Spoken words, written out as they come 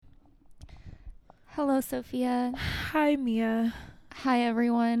Hello, Sophia. Hi, Mia. Hi,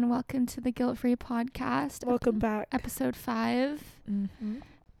 everyone. Welcome to the Guilt Free Podcast. Welcome back. Episode 5. Mm-hmm.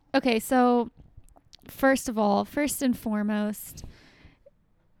 Okay, so first and foremost,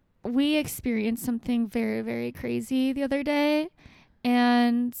 we experienced something very, very crazy the other day,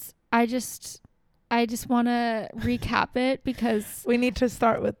 and I just want to recap it because We need to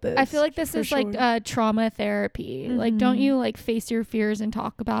start with this. I feel like this is like trauma therapy. Like, don't you like face your fears and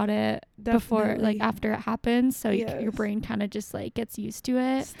talk about it before, like after it happens, so your brain kind of just like gets used to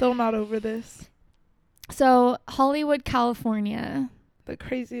it. Still not over this. So Hollywood, California. The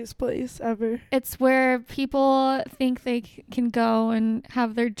craziest place ever. It's where people think they can go and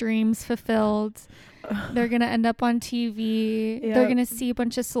have their dreams fulfilled. They're going to end up on TV. Yep. They're going to see a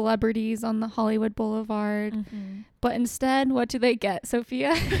bunch of celebrities on the Hollywood Boulevard. Mm-hmm. But instead, what do they get,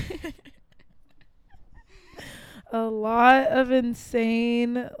 Sophia? A lot of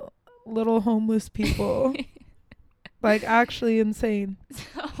insane little homeless people. Like, actually insane.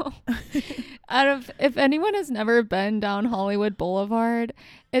 So, if anyone has never been down Hollywood Boulevard,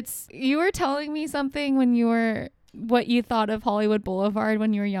 you were telling me something when what you thought of Hollywood Boulevard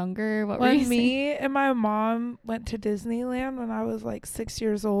when you were younger. When me and my mom went to Disneyland when I was like 6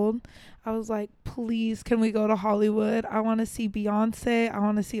 years old, I was like, please, can we go to Hollywood? I want to see Beyonce. I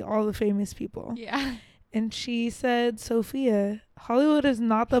want to see all the famous people. Yeah. And she said, Sophia, Hollywood is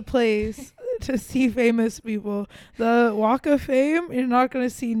not the place to see famous people. The Walk of Fame, you're not going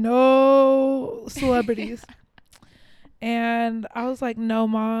to see no celebrities. And I was like, no,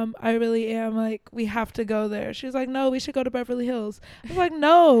 Mom, I really am. Like, we have to go there. She was like, no, we should go to Beverly Hills. I was like,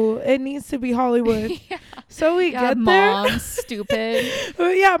 no, it needs to be Hollywood. Yeah. So we get there. Mom, stupid.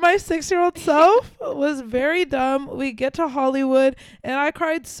 Yeah, my 6-year-old self was very dumb. We get to Hollywood, and I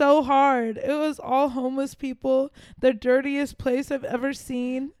cried so hard. It was all homeless people, the dirtiest place I've ever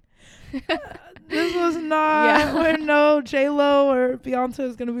seen. This was not where no J-Lo or Beyonce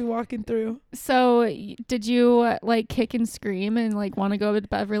is going to be walking through. So did you like kick and scream and like want to go to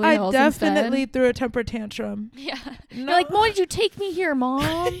Beverly Hills definitely instead? Threw a temper tantrum. Yeah. No. You're like, why did you take me here,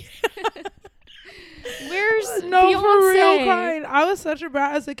 Mom? Where's No, Beyonce? For real crying. I was such a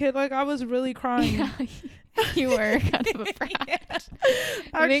brat as a kid. Like, I was really crying. Yeah, you were kind of a brat. Yeah.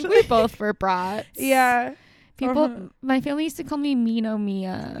 I think we both were brats. Yeah. People, my family used to call me Mino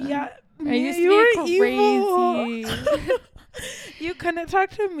Mia. Yeah. I used to be crazy. Evil. You couldn't talk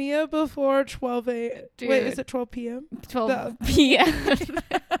to Mia before 12 a.m. Wait, is it 12 p.m.? 12 p.m.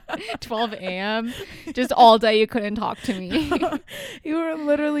 12 a.m. Just all day you couldn't talk to me. You were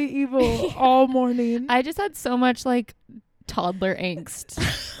literally evil all morning. I just had so much like toddler angst.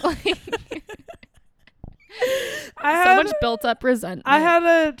 Much built up resentment. I had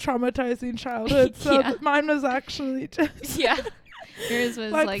a traumatizing childhood, so mine was actually just yours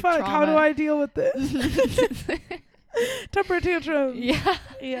was like fuck, trauma. how do I deal with this? Temper tantrum.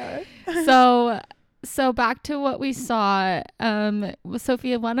 Yeah. So back to what we saw.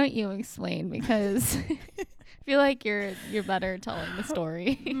 Sophia, why don't you explain, because I feel like you're better telling the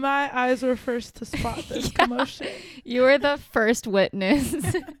story. My eyes were first to spot this commotion. You were the first witness.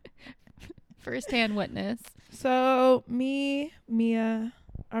 First-hand witness. So me, Mia,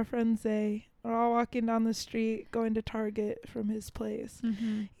 our friend Zay, we're all walking down the street going to Target from his place.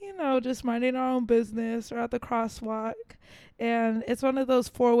 Mm-hmm. You know, just minding our own business. We're at the crosswalk, and it's one of those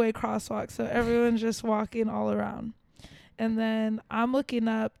 4-way crosswalks, so everyone's just walking all around. And then I'm looking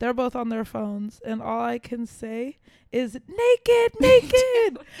up. They're both on their phones, and all I can say is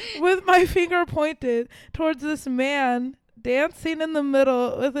naked, with my finger pointed towards this man dancing in the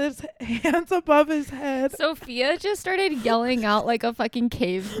middle with his hands above his head. Sophia just started yelling out like a fucking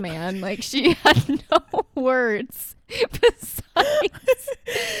caveman. Like, she had no words besides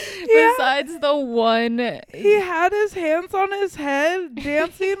the one. He had his hands on his head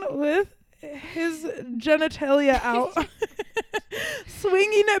dancing with his genitalia out.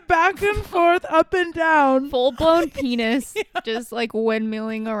 Swinging it back and forth, up and down. Full-blown penis just like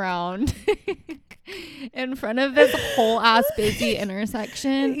windmilling around. In front of this whole ass busy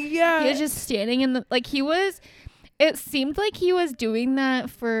intersection. Yeah. He was just standing in it seemed like he was doing that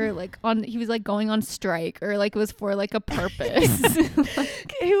for like he was like going on strike, or like it was for like a purpose.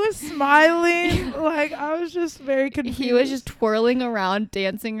 He was smiling. Like, I was just very confused. He was just twirling around,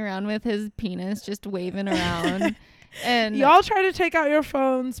 dancing around with his penis, just waving around. And y'all try to take out your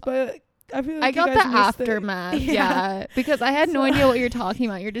phones, but I feel like I got the aftermath. Yeah. Because I had no idea what you're talking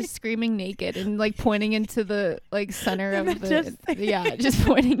about. You're just screaming naked and like pointing into the like center of just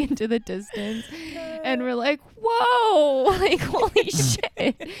pointing into the distance. And we're like, whoa, like, holy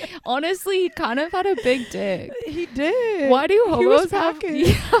shit. Honestly, he kind of had a big dick. He did. Why do hobos have...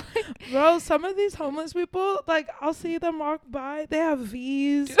 Yeah. Bro, some of these homeless people, like, I'll see them walk by. They have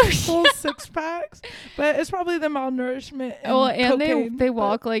V's, full six packs, but it's probably the malnourishment. And they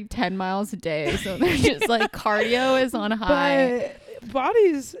walk like 10 miles a day, so they're just like cardio is on high. But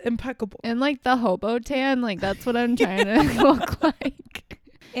body's impeccable. And like the hobo tan, like that's what I'm trying to look like.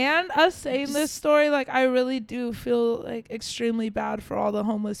 And us saying this story, like, I really do feel like extremely bad for all the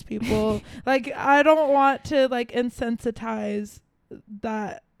homeless people. Like, I don't want to like insensitize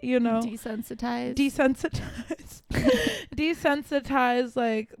that, you know, desensitize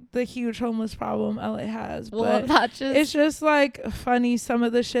like the huge homeless problem LA has. Well, but it's just like funny, some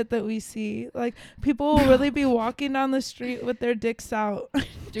of the shit that we see. Like, people will really be walking down the street with their dicks out.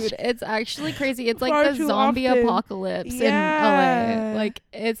 Dude, it's actually crazy. It's like the zombie apocalypse in LA. Like,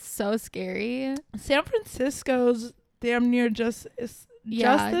 it's so scary. San Francisco's damn near just as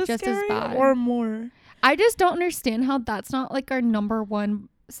scary bad or more. I just don't understand how that's not like our number one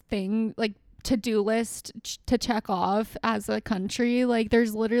thing, like to-do list to check off as a country. Like,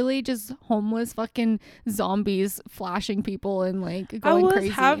 there's literally just homeless fucking zombies flashing people and like going crazy. I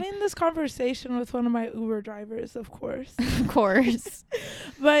was having this conversation with one of my Uber drivers, of course.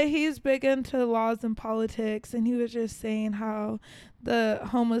 But he's big into laws and politics, and he was just saying how the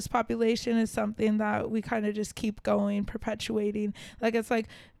homeless population is something that we kind of just keep going, perpetuating. Like, it's like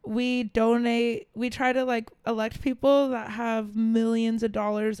we try to like elect people that have millions of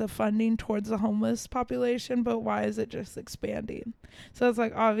dollars of funding towards the homeless population, but why is it just expanding? So it's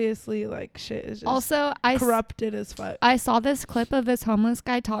like, obviously, like, shit is just also corrupted as fuck. I saw this clip of this homeless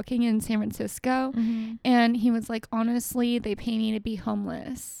guy talking in San Francisco, and he was like, honestly, they pay me to be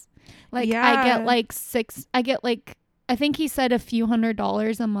homeless. Like, I get like I think he said a few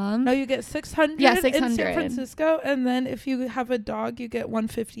 $100s a month. No, you get $600. Yeah, $600 in San Francisco, and then if you have a dog, you get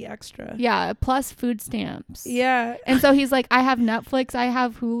 $150 extra. Yeah, plus food stamps. Yeah. And so he's like, I have Netflix, I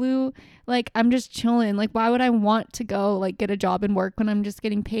have Hulu. Like, I'm just chilling. Like, why would I want to go like get a job and work when I'm just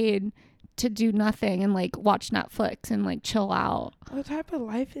getting paid to do nothing and like watch Netflix and like chill out? What type of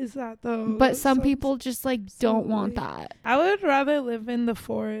life is that though? But some people just like don't want that. I would rather live in the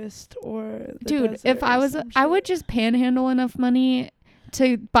forest or the dude, if I was I would just panhandle enough money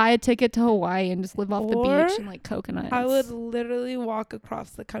to buy a ticket to Hawaii and just live off the beach and like coconuts. I would literally walk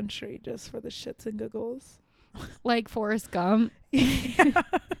across the country just for the shits and giggles. Like Forrest Gump. Yeah.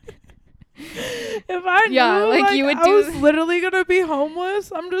 If I knew like you would I was literally gonna be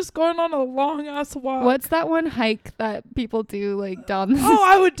homeless, I'm just going on a long ass walk. What's that one hike that people do like down the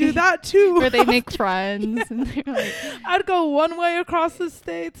I would do that too. Where they make friends and they're like, I'd go one way across the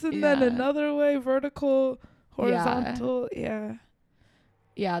states and then another way, vertical, horizontal.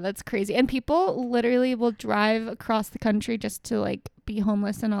 Yeah, that's crazy. And people literally will drive across the country just to like be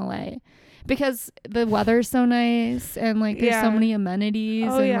homeless in LA. Because the weather's so nice and like there's so many amenities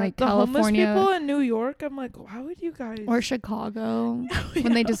and like the California. Homeless people in New York, I'm like, why would you guys? Or Chicago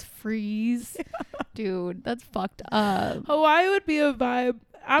when they just freeze. Dude, that's fucked up. Hawaii would be a vibe.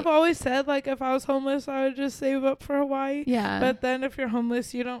 I've always said like if I was homeless, I would just save up for Hawaii. Yeah. But then if you're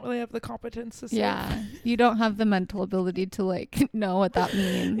homeless, you don't really have the competence to save. Yeah. You don't have the mental ability to like know what that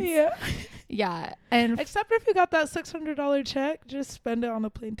means. Yeah. Yeah. And except if you got that $600 check, just spend it on a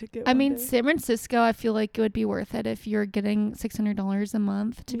plane ticket. I mean, San Francisco, I feel like it would be worth it if you're getting $600 a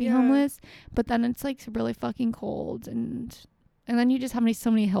month to be homeless. But then it's like really fucking cold and then you just have so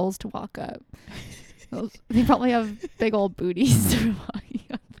many hills to walk up. They probably have big old booties to walk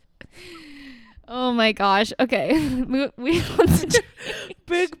up. Oh my gosh. Okay. we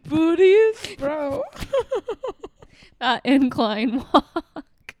big booties, bro. That incline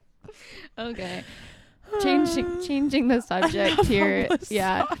walk. Okay. Changing the subject here.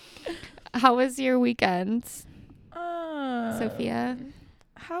 Yeah. How was your weekend, Sophia?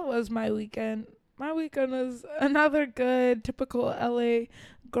 How was my weekend? My weekend was another good, typical LA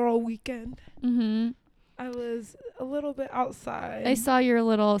girl weekend. I was a little bit outside. I saw your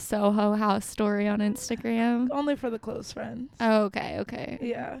little Soho House story on Instagram. Only for the close friends. Oh, okay.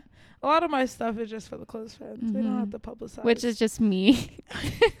 Yeah. A lot of my stuff is just for the close friends. We don't have to publicize. Which is just me.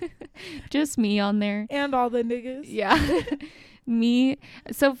 Just me on there. And all the niggas. Yeah. Me.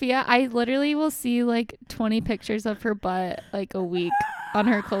 Sophia, I literally will see like 20 pictures of her butt like a week on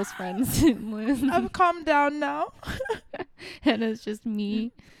her close friends. I've calmed down now. And it's just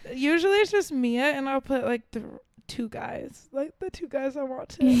me. Usually it's just Mia, and I'll put like the two guys, like the two guys I want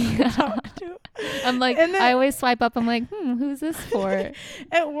to talk to. I'm like, and then, I always swipe up. I'm like, who's this for?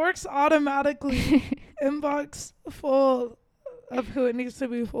 It works automatically. Inbox full of who it needs to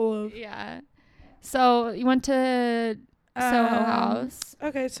be full of. Yeah. So you went to Soho House.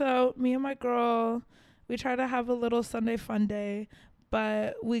 Okay, so me and my girl, we tried to have a little Sunday fun day,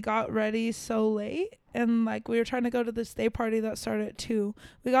 but we got ready so late, and like we were trying to go to this day party that started at 2.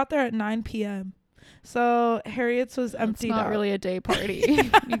 We got there at 9 p.m. So Harriet's was empty. It's not really a day party. You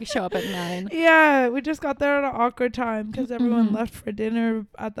can show up at 9. Yeah, we just got there at an awkward time because everyone left for dinner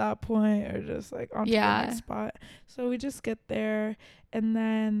at that point, or just like on to the next spot. So we just get there, and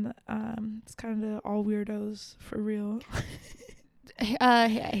then it's kind of all weirdos for real.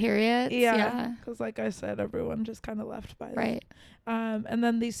 Harriet. Yeah, because like I said, everyone just kind of left by right. And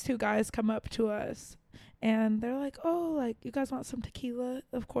then these 2 guys come up to us, and they're like, "Oh, like you guys want some tequila?"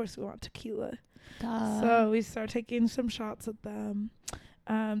 Of course, we want tequila. So we start taking some shots at them.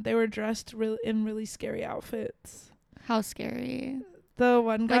 They were dressed in really scary outfits. How scary? The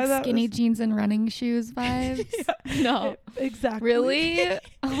one guy, like skinny jeans and running shoes vibes. No, exactly. Really?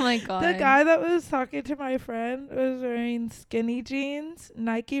 Oh my god. The guy that was talking to my friend was wearing skinny jeans,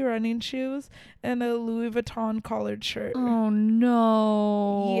 Nike running shoes, and a Louis Vuitton collared shirt. Oh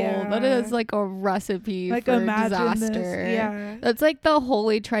no. Yeah. That is like a recipe like for imagine disaster. This. Yeah. That's like the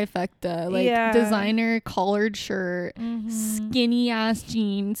holy trifecta. Like designer collared shirt, skinny ass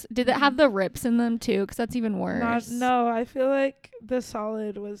jeans. Did it have the rips in them too? Because that's even worse. No, I feel like the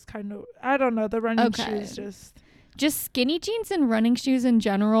solid was kind of, I don't know, the running shoes just skinny jeans and running shoes in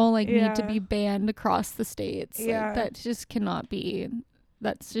general need to be banned across the states. Like, that just cannot be.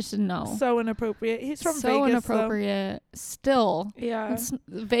 That's just a no. So inappropriate. He's from Vegas. So inappropriate. Though. Still. Yeah. It's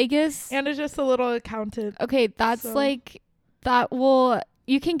Vegas. And it's just a little accountant. Okay, that's like, that will,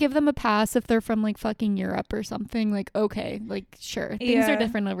 you can give them a pass if they're from like fucking Europe or something. Like, okay, like sure. Things are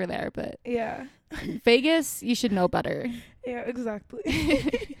different over there, but. Yeah. Vegas, you should know better. Yeah, exactly.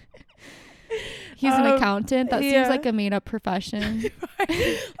 He's an accountant. That seems like a made up profession.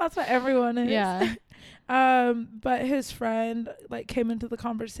 That's what everyone is. Yeah. But his friend like came into the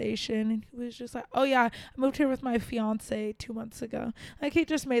conversation and he was just like, "Oh yeah, I moved here with my fiance 2 months ago." Like he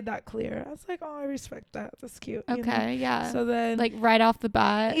just made that clear. I was like, "Oh, I respect that. That's cute." Okay, you know? yeah. So then like right off the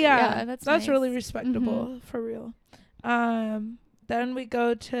bat. Yeah, that's nice. Really respectable for real. Then we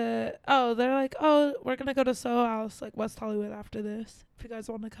go to, they're like, "Oh, we're going to go to Soho House, like West Hollywood after this, if you guys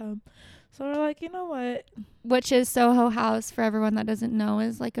want to come." So we're like, you know what? Which is Soho House, for everyone that doesn't know,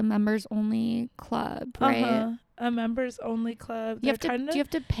 is like a members only club, right? A members only club. Do you have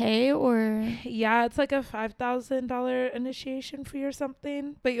to pay or? Yeah, it's like a $5,000 initiation fee or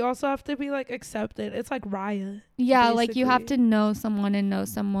something. But you also have to be like accepted. It's like Raya. Yeah, basically. like you have to know someone and know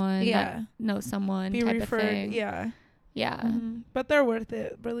someone. Yeah. Know someone be type referred, of thing. Yeah. Yeah. But they're worth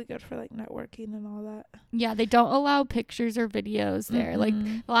it. Really good for like networking and all that. Yeah, they don't allow pictures or videos there. Like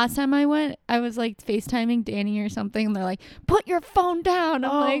the last time I went, I was like FaceTiming Danny or something and they're like, "Put your phone down."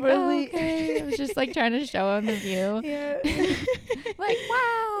 I'm like, really? Oh, okay. I was just like trying to show him the view. Yeah. Like,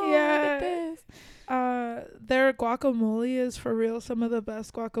 wow. Yeah. Look at this. Their guacamole is for real some of the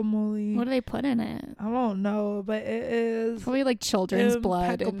best guacamole. What do they put in it? I don't know, but it is probably like children's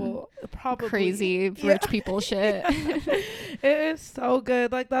blood and probably crazy rich people shit. It is so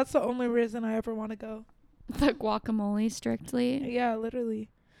good. Like that's the only reason I ever want to go. The guacamole strictly. Yeah, literally.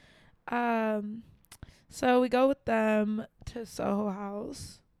 So we go with them to Soho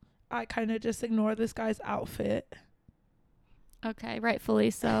House. I kind of just ignore this guy's outfit. Okay, rightfully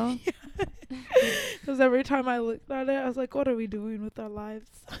so. Because every time I looked at it, I was like, what are we doing with our lives?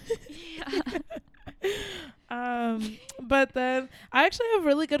 Yeah. But then I actually have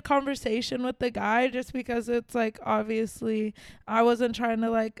really good conversation with the guy just because it's like obviously I wasn't trying to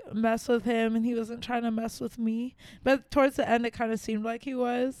like mess with him and he wasn't trying to mess with me, but towards the end it kind of seemed like he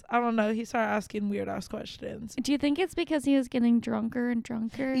was. I don't know, he started asking weird ass questions. Do you think it's because he was getting drunker and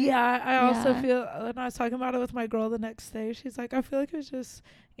drunker? Yeah, I also feel, when I was talking about it with my girl the next day, she's like, I feel like it was just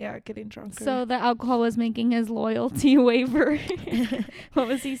getting drunker. So the alcohol was making his loyalty waver. What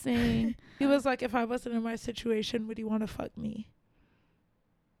was he saying? He was like, if I wasn't in my situation, would you want to fuck me?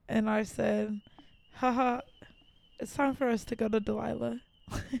 And I said, haha, it's time for us to go to Delilah.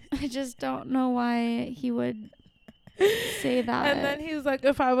 I just don't know why he would say that. And then he was like,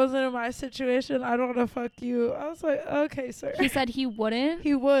 if I wasn't in my situation, I don't want to fuck you. I was like, okay, sir. He said he wouldn't?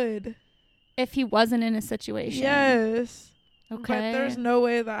 He would. If he wasn't in a situation. Yes. Okay. But there's no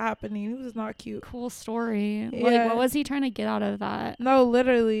way that happening. He was not cute. Cool story. Yeah. Like, what was he trying to get out of that? No,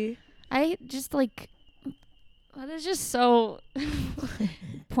 literally. I just like, that is just so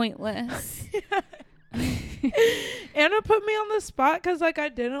pointless. Anna put me on the spot because like I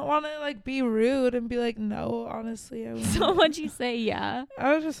didn't want to like be rude and be like, no, honestly. So much you say, yeah.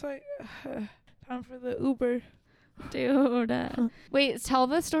 I was just like, time for the Uber. Dude. Wait, tell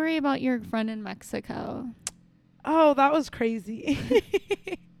the story about your friend in Mexico. Oh, that was crazy.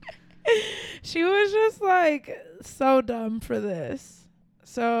 She was just like so dumb for this.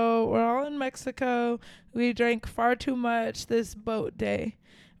 So we're all in Mexico. We drank far too much this boat day.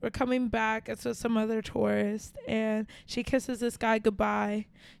 We're coming back. It's with some other tourist, and she kisses this guy goodbye.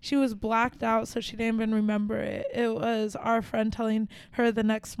 She was blacked out, so she didn't even remember it. It was our friend telling her the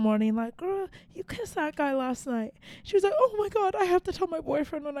next morning, like, girl, you kissed that guy last night. She was like, oh my God, I have to tell my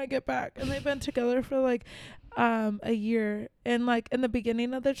boyfriend when I get back. And they've been together for like a year. And like in the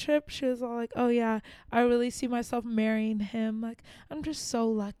beginning of the trip, she was all like, oh yeah, I really see myself marrying him. Like, I'm just so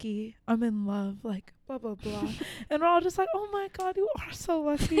lucky. I'm in love. Like, blah blah blah. And we're all just like, oh my God, you are so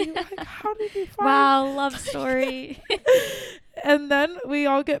lucky. Like, how did you find Wow, love story. And then we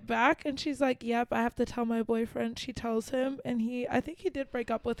all get back and she's like, yep, I have to tell my boyfriend. She tells him, and I think he did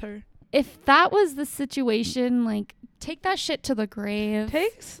break up with her. If that was the situation, like, take that shit to the grave.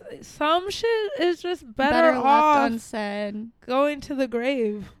 Some shit is just Better off left unsaid. going to the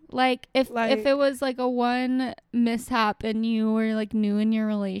grave. Like if it was like a one mishap and you were like new in your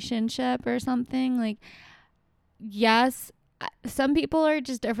relationship or something, like, yes, some people are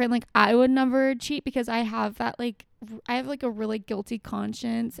just different. Like, I would never cheat because I have that, like, I have like a really guilty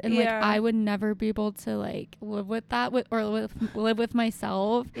conscience, and like I would never be able to like live with that live with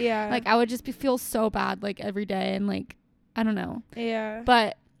myself. Yeah. Like, I would just feel so bad like every day, and like, I don't know. Yeah.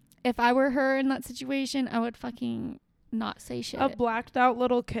 But if I were her in that situation, I would fucking not say shit. A blacked out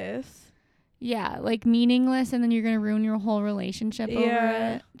little kiss. Yeah, like meaningless, and then you're gonna ruin your whole relationship over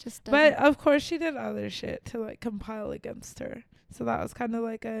it. Just but of course she did other shit to like compile against her. So that was kind of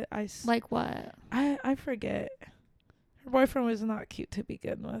like like what? I forget. Her boyfriend was not cute to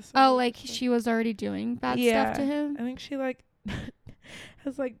begin with. So oh, like she was already doing bad stuff to him? I think she like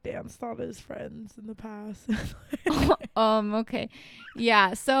has like danced on his friends in the past. Okay.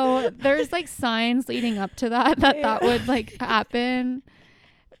 Yeah, so there's like signs leading up to that would like happen.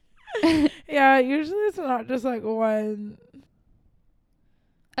 Yeah, usually it's not just like one.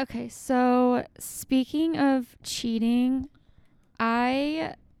 Okay, so speaking of cheating,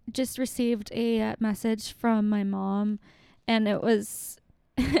 I just received a message from my mom, and it was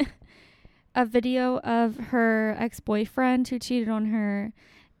a video of her ex-boyfriend who cheated on her,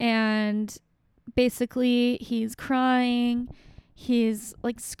 and basically he's crying. He's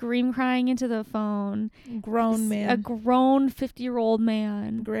like scream crying into the phone. Grown man. A grown 50-year-old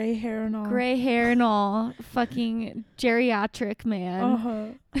man. Gray hair and all. Fucking geriatric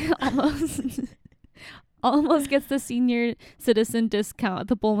man. Almost gets the senior citizen discount at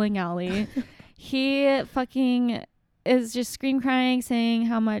the bowling alley. He fucking is just scream crying, saying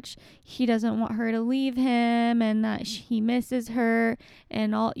how much he doesn't want her to leave him and that he misses her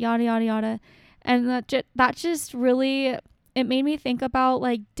and all yada yada yada. And that just really, it made me think about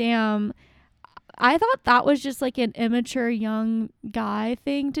like, damn, I thought that was just like an immature young guy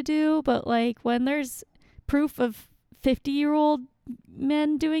thing to do, but like when there's proof of 50-year-old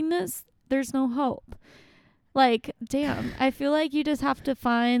men doing this, there's no hope. Like, damn, I feel like you just have to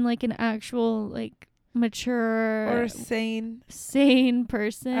find like an actual like mature or sane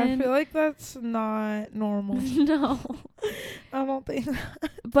person. I feel like that's not normal. No. I don't think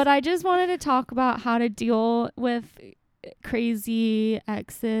But I just wanted to talk about how to deal with crazy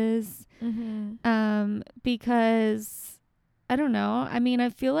exes. Because I don't know. I mean, I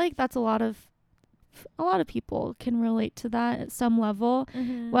feel like that's a lot of people can relate to that at some level,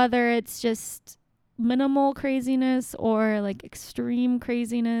 whether it's just minimal craziness or like extreme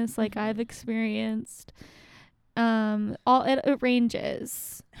craziness like I've experienced. It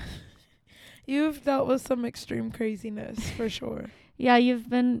ranges. You've dealt with some extreme craziness for sure. Yeah,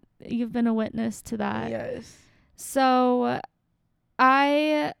 you've been a witness to that. Yes. So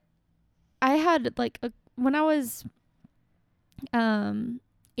I had like when I was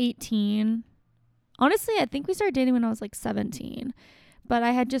 18. Honestly, I think we started dating when I was like 17. But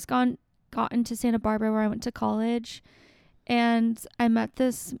I had just gotten to Santa Barbara where I went to college, and I met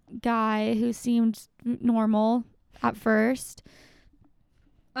this guy who seemed normal at first.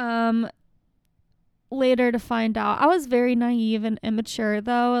 Later to find out, I was very naive and immature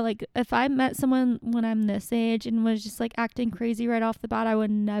though. Like, if I met someone when I'm this age and was just like acting crazy right off the bat, I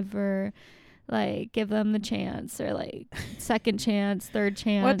would never like give them the chance or like second chance, third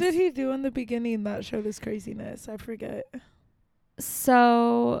chance. What did he do in the beginning that showed his craziness? I forget.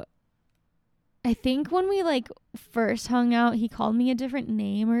 So I think when we like first hung out, he called me a different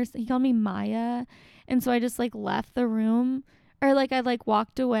name, or he called me Maya. And so I just like left the room, or like I like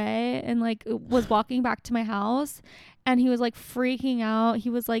walked away and like was walking back to my house, and he was like freaking out. He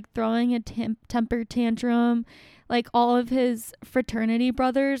was like throwing a temper tantrum. like all of his fraternity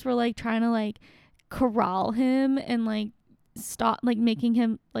brothers were like trying to like corral him and like stop like making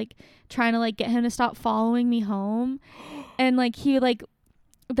him like trying to like get him to stop following me home. And like he like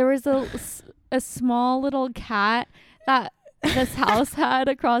there was a small little cat that this house had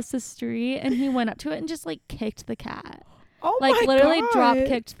across the street, and he went up to it and just like kicked the cat. Oh like my literally God. drop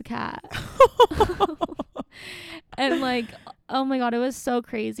kicked the cat. And like, oh my God, it was so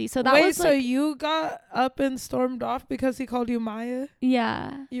crazy. So that was so like, you got up and stormed off because he called you Maya?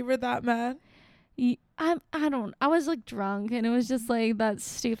 yeah. You were that mad? I was like drunk, and it was just like, that's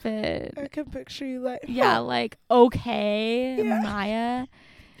stupid. I can picture you like, Yeah, like, okay, Yeah. Maya.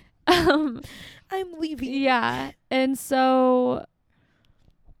 I'm leaving. Yeah. And so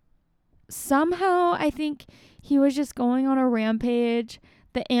somehow I think he was just going on a rampage.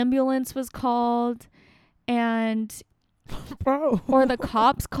 The ambulance was called, and Bro. or the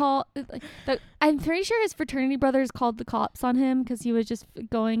cops called. I'm pretty sure his fraternity brothers called the cops on him because he was just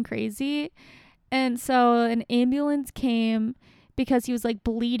going crazy. And so an ambulance came because he was like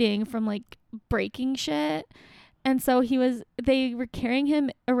bleeding from like breaking shit. And so they were carrying him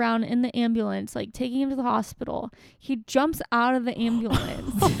around in the ambulance, like taking him to the hospital. He jumps out of the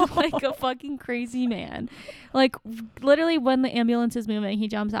ambulance like a fucking crazy man. Like literally when the ambulance is moving, he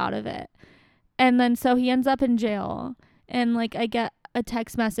jumps out of it. And then so he ends up in jail. And like I get a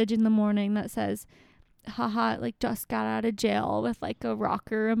text message in the morning that says, haha, like just got out of jail with like a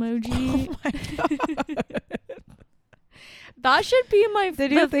rocker emoji. Oh my God. That should be my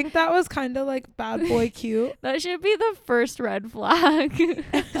Did you think that was kind of like bad boy cute? that should be the first red flag.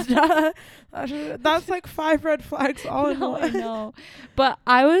 That's like 5 red flags all in No, I one. know. But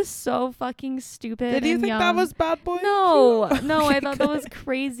I was so fucking stupid. Did you and think young. that was bad boy No, cute? no, Okay, I thought that was good.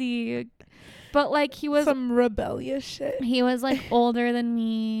 crazy. But like he was Some rebellious shit. he was like older than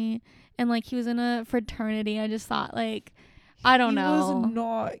me, and like he was in a fraternity. I just thought like I don't know. He was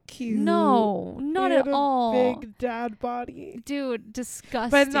not cute. No, not He had at a all. big dad body. Dude, disgusting.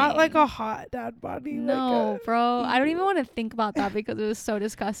 But not like a hot dad body. No, like bro. I don't even want to think about that because it was so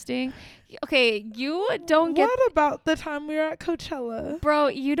disgusting. Okay, you don't get... What about the time we were at Coachella? Bro,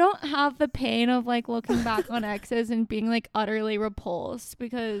 you don't have the pain of like looking back on exes and being like utterly repulsed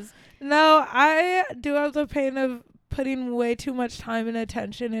because... No, I do have the pain of putting way too much time and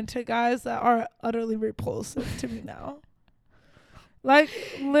attention into guys that are utterly repulsive to me now. Like,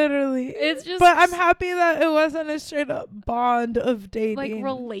 literally. It's just... But I'm happy that it wasn't a straight up bond of dating. Like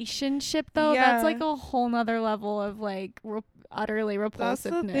relationship though, Yeah. that's like a whole nother level of like utterly That's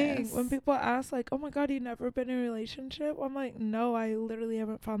repulsiveness. the thing. When people ask like, oh my God, you've never been in a relationship? I'm like, no, I literally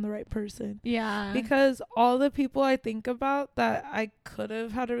haven't found the right person. Yeah. Because all the people I think about that I could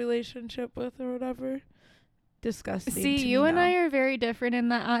have had a relationship with or whatever, disgusting. See, to you me and now. I are very different in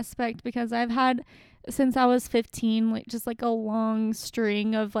that aspect because I've had since I was 15 like just like a long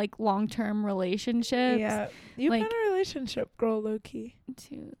string of like long-term relationships. Yeah. You've like- been a relationship girl, low key.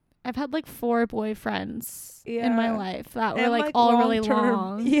 Dude, I've had like 4 boyfriends in my Yeah. life that were And, like all really long-term.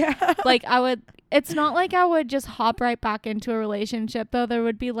 long. Yeah. Like it's not like I would just hop right back into a relationship though. There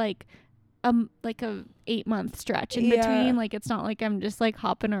would be like a 8-month stretch in Yeah. between. Like it's not like I'm just like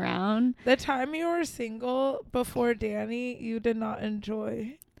hopping around. The time you were single before Danny, you did not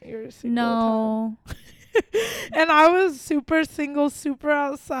enjoy your single No. time. And I was super single, super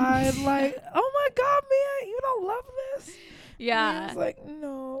outside, like, oh my God, Mia, you don't love this? Yeah. I was like,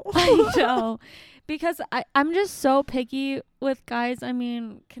 no. I know. Because I'm just so picky with guys. I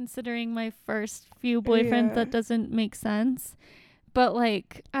mean, considering my first few boyfriends, Yeah. that doesn't make sense. But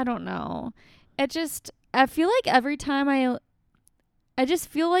like, I don't know. I feel like every time I just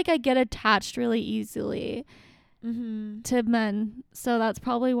feel like I get attached really easily Mm-hmm. to men. So that's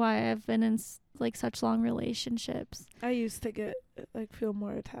probably why I've been in like such long relationships. I used to get, like, feel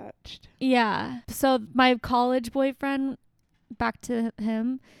more attached. Yeah. So my college boyfriend, back to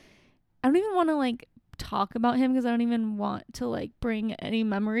him, I don't even want to like talk about him because I don't even want to like bring any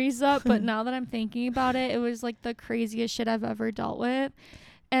memories up. But now that I'm thinking about it, it was like the craziest shit I've ever dealt with.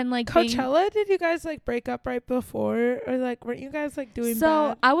 And like Coachella, did you guys, like, break up right before? Or, like, weren't you guys, like, doing so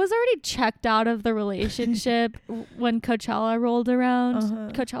bad? I was already checked out of the relationship when Coachella rolled around.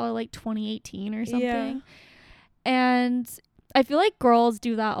 Uh-huh. Coachella like 2018 or something. Yeah. And I feel like girls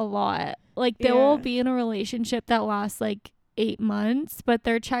do that a lot. Like they will Yeah. be in a relationship that lasts like 8 months, but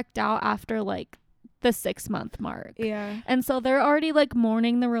they're checked out after like the 6-month mark. Yeah. And so they're already like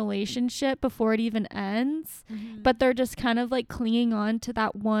mourning the relationship before it even ends, Mm-hmm. but they're just kind of like clinging on to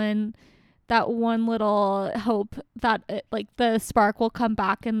that one little hope that like the spark will come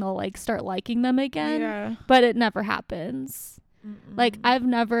back and they'll like start liking them again. Yeah. But it never happens. Like Mm-mm. I've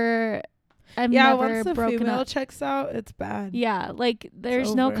never I've Yeah, never once the broken female up. checks out, it's bad. Yeah, like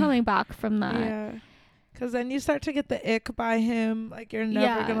there's no over. coming back from that. Yeah. Because then you start to get the ick by him. Like, you're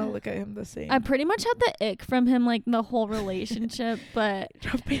never going to look at him the same. I pretty much had the ick from him, like, the whole relationship, but...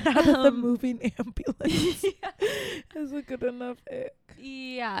 Jumping out of the moving ambulance is a good enough ick.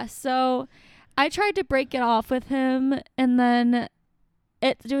 Yeah, so I tried to break it off with him, and then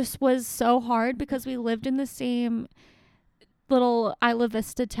it just was so hard because we lived in the same little Isla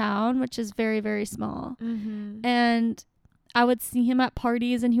Vista town, which is very, very small. Mm-hmm. And I would see him at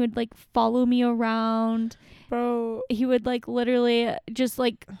parties, and he would, like, follow me around. Bro. He would, like, literally just,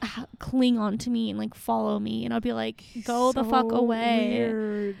 like, cling on to me and, like, follow me. And I'd be like, go the fuck away.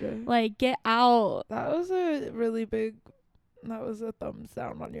 Weird. Like, get out. That was a really big... That was a thumbs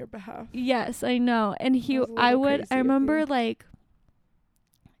down on your behalf. Yes, I know. And I crazy remember, like,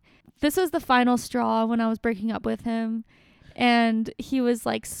 this was the final straw when I was breaking up with him. And he was,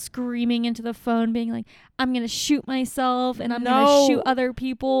 like, screaming into the phone, being like, I'm going to shoot myself and I'm going to shoot other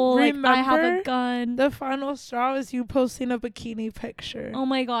people. Remember, like, I have a gun. The final straw was you posting a bikini picture. Oh,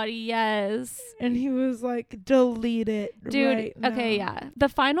 my God, yes. And he was like, delete it. Dude, right okay, now. yeah. The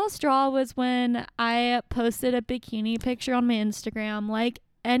final straw was when I posted a bikini picture on my Instagram, like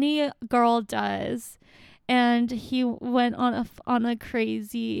any girl does. And he went on a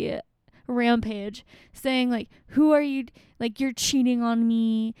crazy rampage saying, like, who are you, like, you're cheating on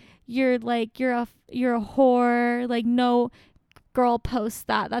me, you're a whore, like, no girl posts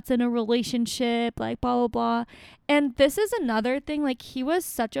that's in a relationship, like, blah blah blah. And this is another thing, like, he was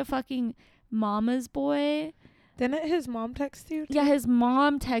such a fucking mama's boy. Didn't his mom text you too? Yeah, his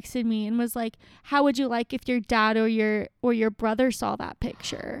mom texted me and was like, how would you like if your dad or your brother saw that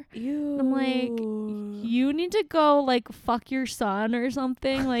picture? Ew. I'm like, you need to go, like, fuck your son or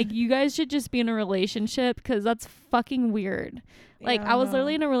something. Like, you guys should just be in a relationship because that's fucking weird. Like, Yeah, I was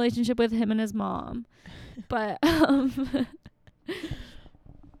literally in a relationship with him and his mom. But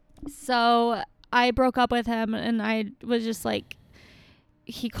so I broke up with him, and I was just like,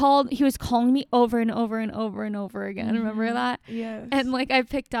 he was calling me over and over and over and over again. Mm-hmm. Remember that? Yes. And, like, I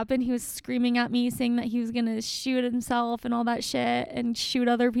picked up, and he was screaming at me, saying that he was gonna shoot himself and all that shit and shoot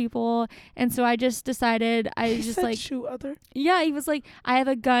other people. And so I just decided, shoot other? Yeah, he was like, I have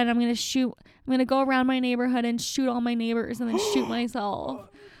a gun, I'm gonna go around my neighborhood and shoot all my neighbors and then shoot myself.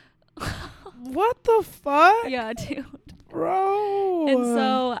 What the fuck? Yeah, dude. Bro. And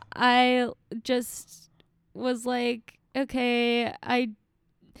so I just was like, okay, I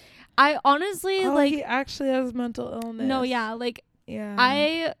honestly, like, he actually has mental illness. No, yeah, like, yeah.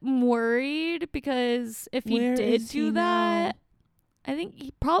 I'm worried because if he did do that, I think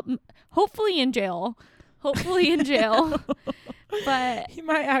he hopefully in jail. Hopefully in jail. But he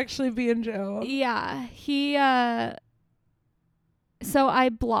might actually be in jail. Yeah, so I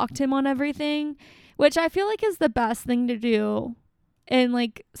blocked him on everything, which I feel like is the best thing to do in,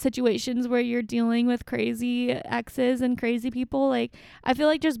 like, situations where you're dealing with crazy exes and crazy people. Like, I feel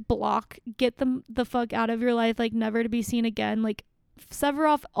like just get them the fuck out of your life, like, never to be seen again. Like, sever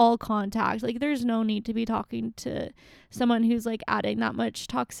off all contact. Like, there's no need to be talking to someone who's, like, adding that much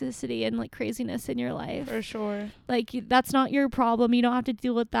toxicity and, like, craziness in your life. For sure. Like, that's not your problem. You don't have to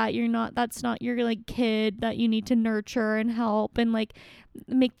deal with that. That's not your, like, kid that you need to nurture and help and, like,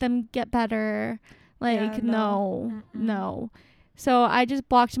 make them get better. Like, no. So I just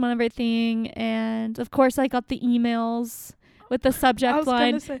blocked him on everything, and of course I got the emails with the subject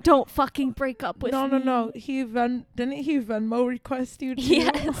line, don't fucking break up with me. No. Didn't he Venmo request you too?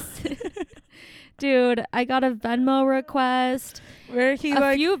 Yes. Dude, I got a Venmo request. Where he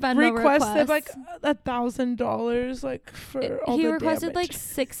requested like $1,000 like for all the damage. He requested like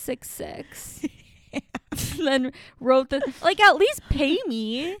 666. Then wrote the, like, at least pay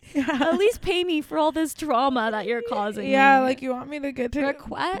me. Yeah. At least pay me for all this trauma that you're causing. Yeah, me. like, you want me to get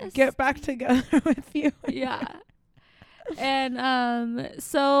back together with you. Yeah. And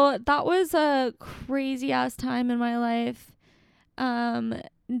so that was a crazy ass time in my life.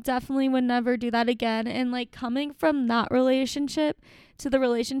 Definitely would never do that again. And, like, coming from that relationship to the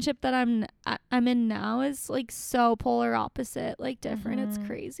relationship that I'm in now is, like, so polar opposite, like, different. It's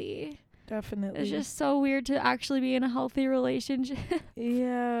crazy. Definitely. It's just so weird to actually be in a healthy relationship.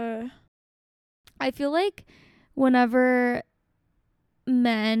 Yeah. I feel like whenever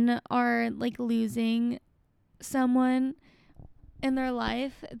men are, like, losing someone in their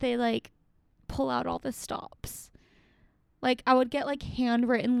life, they, like, pull out all the stops. Like, I would get, like,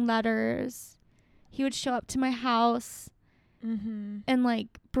 handwritten letters. He would show up to my house and,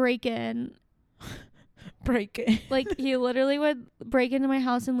 like, break in. Like, he literally would break into my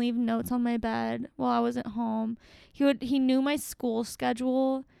house and leave notes on my bed while I wasn't home. He knew my school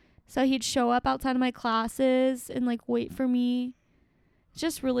schedule So he'd show up outside of my classes and like wait for me.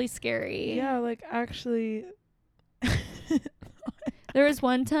 Just really scary. Yeah, like actually. There was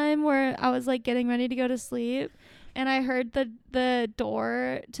one time where I was like getting ready to go to sleep and I heard the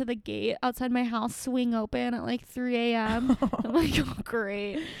door to the gate outside my house swing open at like 3 a.m. I'm like, oh,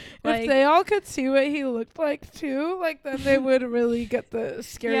 great. Like, if they all could see what he looked like too, like then they would really get the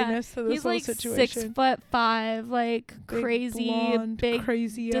scariness to this he's whole like situation. 6'5", like Big, crazy, blonde, big,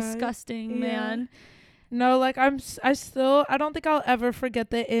 crazy disgusting man. No, like I don't think I'll ever forget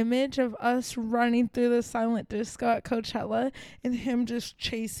the image of us running through the silent disco at Coachella and him just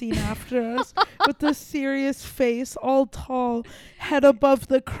chasing after us with the serious face, all tall, head above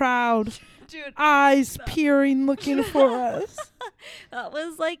the crowd, Dude, eyes peering, looking for us. That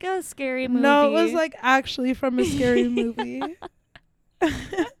was like a scary movie. No, it was like actually from a scary movie.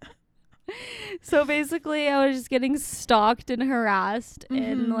 So basically, I was just getting stalked and harassed,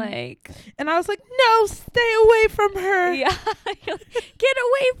 and like, and I was like, "No, stay away from her." Yeah, get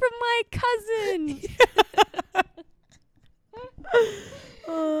away from my cousin.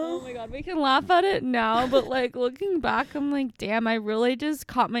 Oh my god, we can laugh at it now, but like looking back, I'm like, damn, I really just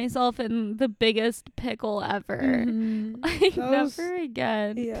caught myself in the biggest pickle ever. Like, never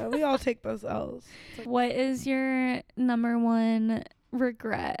again. Yeah, we all take those L's. What is your number one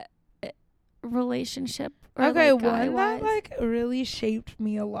regret? Relationship or okay, like one that like really shaped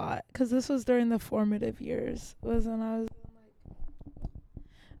me a lot, because this was during the formative years, was when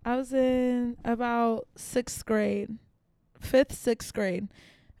I was in about 6th grade, 6th grade,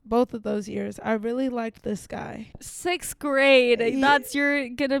 both of those years. I really liked this guy. 6th grade, that's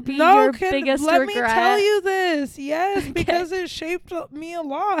gonna be your biggest let regret. Me tell you this. Yes, because it shaped me a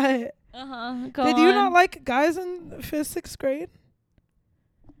lot. Did you not like guys in 5th, 6th grade?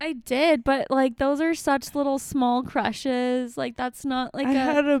 I did, but like those are such little small crushes. Like that's not like I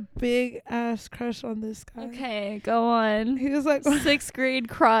had a big ass crush on this guy. Okay, go on. He was like 6th grade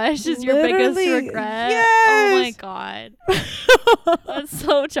crush is your biggest regret. Yes! Oh my god. That's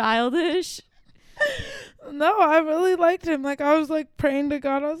so childish. No, I really liked him. Like I was like praying to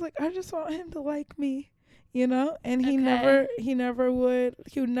God. I was like, I just want him to like me. You know, and he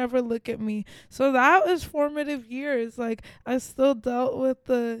would never look at me. So that was formative years. Like I still dealt with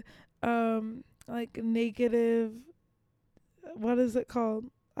the like negative, what is it called?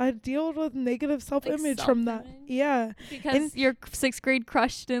 I dealt with negative self-image like from that. Yeah. Because your 6th grade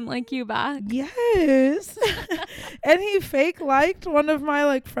crush didn't like you back. Yes. And he fake liked one of my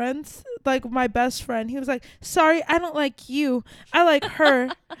like friends, like my best friend. He was like, "Sorry, I don't like you. I like her."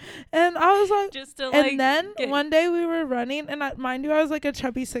 And I was like, just to, and then one day we were running, and mind you, I was like a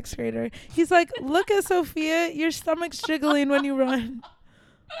chubby 6th grader. He's like, "Look at Sophia, your stomach's jiggling when you run."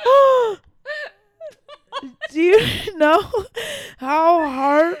 Do you know how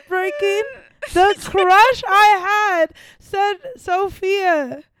heartbreaking? The crush I had said,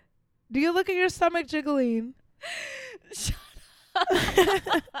 "Sophia, do you look at your stomach jiggling?" Shut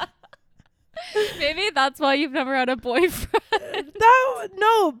up. Maybe that's why you've never had a boyfriend.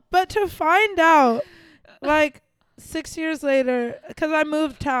 No, but to find out, like 6 years later, because I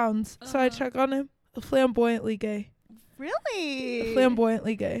moved towns, so I check on him, flamboyantly gay. Really?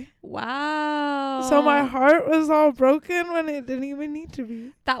 Flamboyantly gay. Wow. So my heart was all broken when it didn't even need to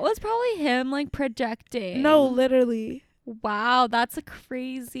be. That was probably him like projecting. No, literally. Wow, that's a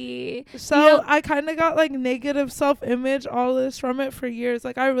crazy. So I kind of got like negative self-image, all this from it for years.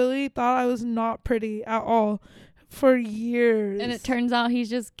 Like I really thought I was not pretty at all for years. And it turns out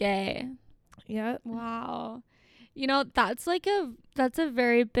he's just gay. Yeah. Wow. You know, that's a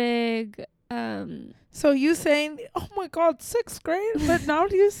very big So you saying, "Oh my god, 6th grade," but now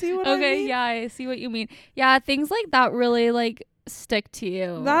do you see what I mean? Okay, yeah, I see what you mean. Yeah, things like that really like stick to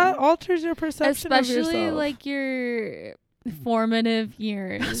you. That alters your perception of yourself. Especially like your formative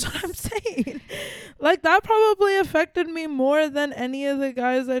years. That's what I'm saying. Like that probably affected me more than any of the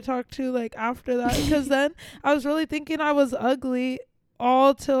guys I talked to like after that, because then I was really thinking I was ugly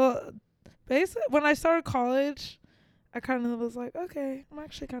all till basically when I started college. I kind of was like, okay, I'm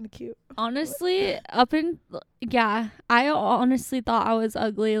actually kind of cute. Honestly, I honestly thought I was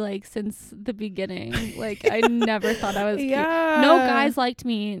ugly like since the beginning. Like I never thought I was cute. No guys liked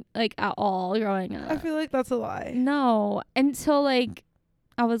me like at all growing up. I feel like that's a lie. No, until like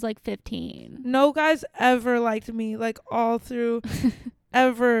I was like 15. No guys ever liked me like all through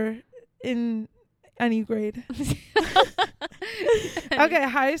ever in any grade. Okay,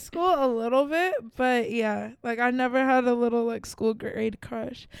 high school a little bit, but yeah, like I never had a little like school grade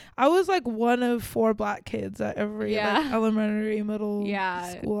crush. I was like one of 4 black kids at every like elementary, middle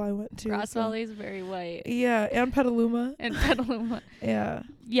school I went to. Grass Valley is very white. Yeah, and Petaluma. Yeah.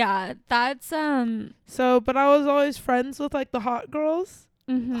 Yeah, that's So, but I was always friends with like the hot girls.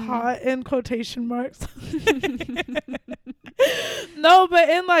 Hot in quotation marks. No, but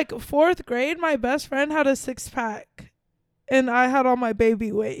in like 4th grade, my best friend had a 6-pack, and I had all my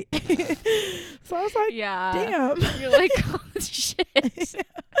baby weight. So I was like, damn. You're like, oh shit.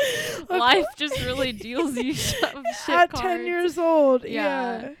 Life just really deals you shit at cards. 10 years old.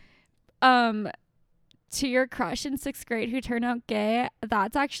 Yeah. To your crush in 6th grade who turned out gay,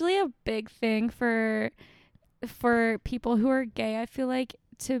 that's actually a big thing for people who are gay. I feel like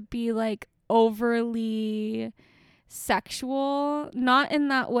to be like overly sexual, not in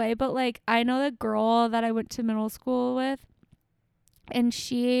that way, but like I know the girl that I went to middle school with, and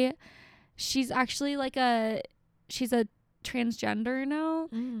she's actually like she's a transgender now.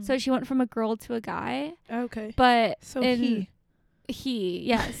 So she went from a girl to a guy. Okay. But so he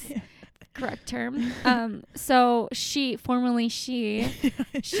yes. Correct term. So she was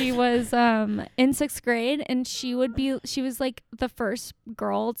in 6th grade, and she was like the first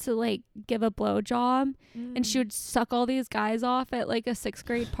girl to like give a blowjob, and she would suck all these guys off at like a 6th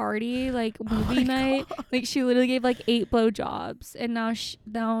grade party, like movie night. God. Like she literally gave like 8 blowjobs, and now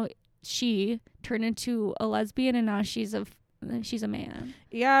she turned into a lesbian, and now she's a man.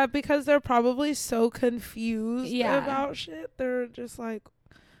 Yeah, because they're probably so confused about shit. They're just like,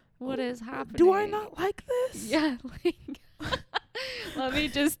 what is happening? Do I not like this? Yeah, like let me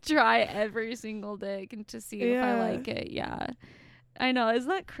just try every single dick and to see if I like it. Yeah, I know. Isn't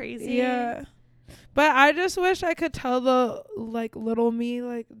that crazy? Yeah. But I just wish I could tell the like little me,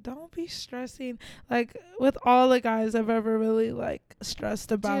 like, don't be stressing. Like with all the guys I've ever really like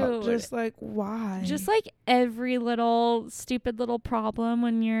stressed about. Dude, just like, why? Just like every little stupid little problem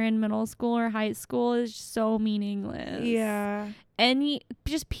when you're in middle school or high school is so meaningless. Yeah.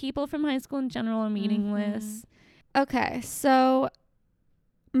 Just people from high school in general are meaningless. Okay, so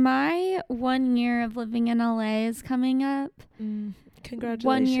my 1 year of living in LA is coming up. Congratulations.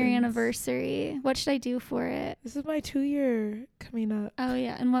 1 year anniversary. What should I do for it? This is my 2-year coming up. Oh,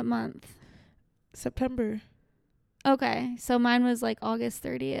 yeah. In what month? September. Okay. So mine was like August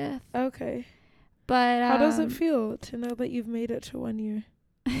 30th. Okay. But how does it feel to know that you've made it to 1 year?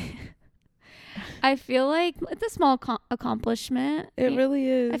 I feel like it's a small accomplishment. It really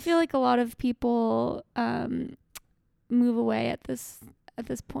is. I feel like a lot of people move away at this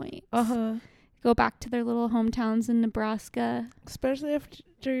point. Go back to their little hometowns in Nebraska. Especially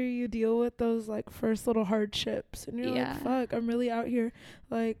after you deal with those like first little hardships, and you're like, fuck, I'm really out here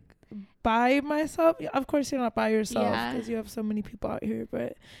like by myself. Of course you're not by yourself because you have so many people out here,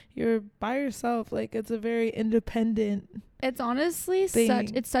 but you're by yourself. Like it's a very independent. It's honestly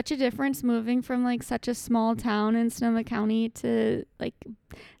such a difference moving from like such a small town in Sonoma County to like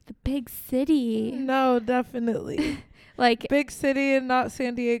the big city. No, definitely. Like big city and not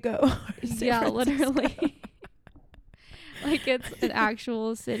San Diego. Yeah, literally. Like it's an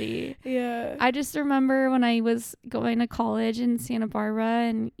actual city. Yeah. I just remember when I was going to college in Santa Barbara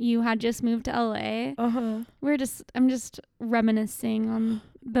and you had just moved to LA. I'm just reminiscing on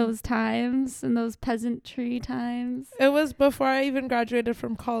those times and those peasantry times. It was before I even graduated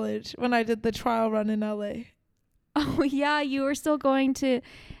from college when I did the trial run in LA. Oh yeah, you were still going to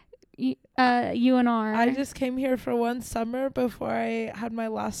UNR. I just came here for 1 summer before I had my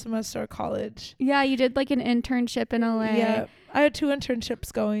last semester of college. Yeah, you did like an internship in LA. Yeah, I had 2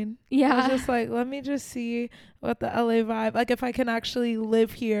 internships going. Yeah. I was just like, let me just see what the LA vibe, like if I can actually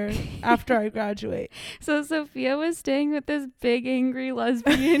live here after I graduate. So Sophia was staying with this big angry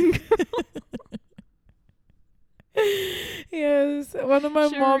lesbian girl. Yes, one of my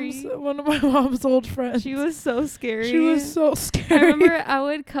mom's old friends. She was so scary. She was so scary. I remember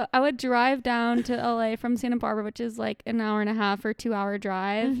I would drive down to LA from Santa Barbara, which is like an hour and a half or 2 hour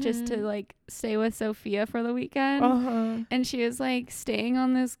drive, just to like stay with Sophia for the weekend. And she was like staying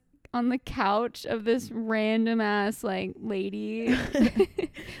on the couch of this random ass like lady's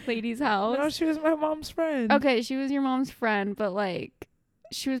house. No, she was my mom's friend. Okay, she was your mom's friend, but like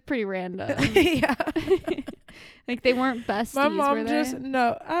she was pretty random. Yeah. Like they weren't besties. My mom were they? just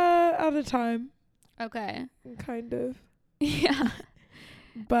at a time. Okay. Kind of. Yeah.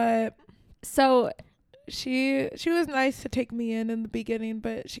 But so she was nice to take me in the beginning,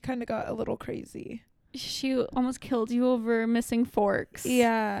 but she kind of got a little crazy. she almost killed you over missing forks.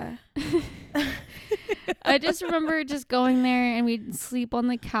 Yeah. I just remember just going there and we'd sleep on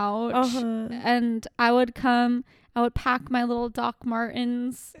the couch and I would pack my little Doc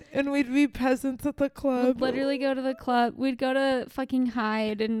Martens. And we'd be peasants at the club. We'd literally go to the club. We'd go to fucking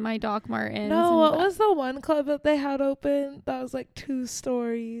Hyde in my Doc Martens. No, what was the one club that they had open that was like 2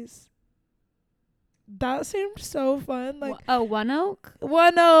 stories? That seemed so fun. Like One Oak?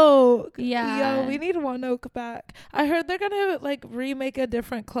 One Oak. Yeah. Yo, we need One Oak back. I heard they're gonna like remake a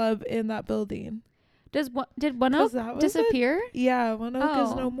different club in that building. Did One Oak disappear? Yeah, One Oak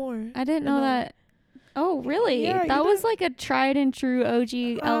is no more. I didn't know that. Oh, really? Yeah, that was like a tried and true OG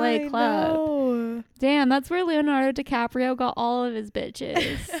LA club. Know. Damn, that's where Leonardo DiCaprio got all of his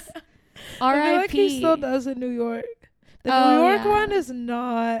bitches. R.I.P. I feel like he still does in New York. The New York one is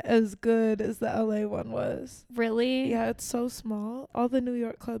not as good as the LA one was. Really? Yeah, it's so small. All the New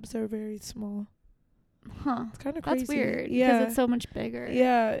York clubs are very small. Huh. It's kind of crazy. That's weird. Yeah. Because it's so much bigger.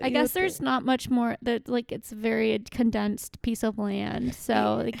 Yeah. I guess there's not much more that like it's a very condensed piece of land.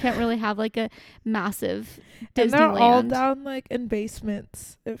 So they can't really have like a massive Disneyland. And they're all down like in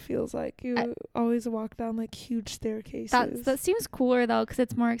basements. It feels like you always walk down like huge staircases. That seems cooler though because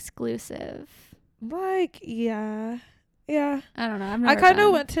it's more exclusive. Like, yeah. Yeah. I don't know. I kind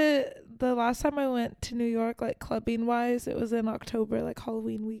of went to the last time I went to New York, like clubbing wise, it was in October, like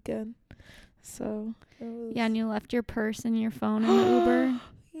Halloween weekend. So yeah, and you left your purse and your phone in the Uber.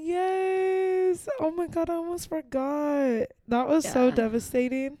 Yes. Oh my god, I almost forgot. That was so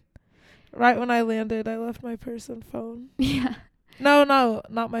devastating. Right when I landed, I left my purse and phone. Yeah. No,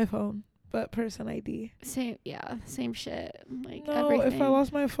 not my phone, but purse and ID. Same shit. Like no, everything. If I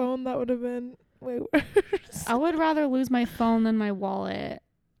lost my phone, that would have been way worse. I would rather lose my phone than my wallet.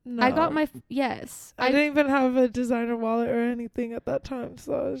 No. I got my yes. I didn't even have a designer wallet or anything at that time,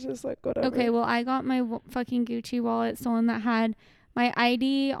 so I was just like, whatever. Okay, well, I got my fucking Gucci wallet stolen that had my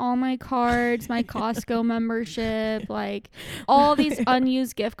ID, all my cards, my Costco membership, like all these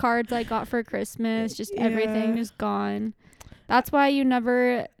unused gift cards I got for Christmas, just everything is gone. That's why you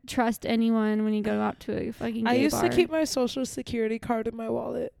never trust anyone when you go out to a fucking gay I used bar. to keep my social security card in my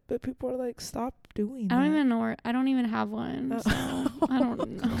wallet, but people are like, stop doing that. I don't even know I don't even have one, so I don't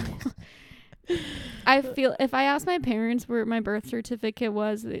know. I feel if I asked my parents where my birth certificate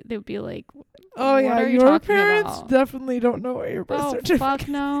was, they would be like, "Oh what yeah, are you your talking parents about? Definitely don't know what your birth certificate." Oh fuck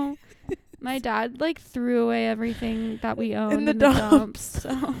no! My dad like threw away everything that we owned in the dumps.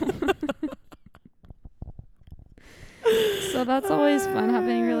 So that's always fun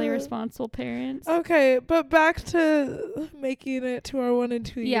having really responsible parents. Okay, but back to making it to our 1 and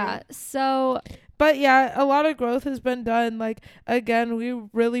 2 year. Yeah. So. But yeah, a lot of growth has been done. Like again, we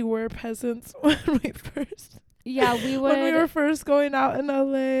really were peasants when we first. Yeah, we would. When we were first going out in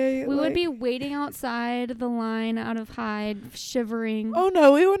LA, we would be waiting outside the line out of Hyde, shivering. Oh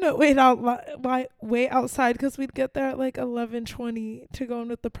no, we wouldn't wait outside because we'd get there at like 11:20 to go in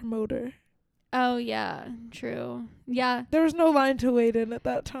with the promoter. Oh yeah, true. Yeah, there was no line to wait in at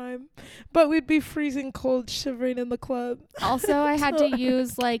that time, but we'd be freezing cold, shivering in the club. Also, I had to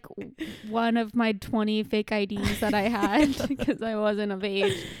use like one of my 20 fake IDs that I had because I wasn't of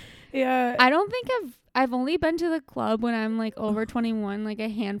age. Yeah, I don't think I've only been to the club when I'm like over 21, like a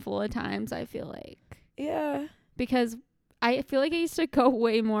handful of times. I feel like. Yeah. Because I feel like I used to go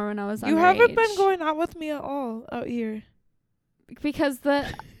way more when I was underage. You haven't been going out with me at all out here. Because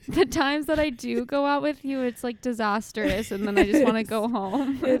the times that I do go out with you, it's like disastrous, and then I just want to go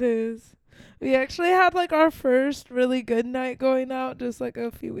home. It is. We actually had like our first really good night going out just like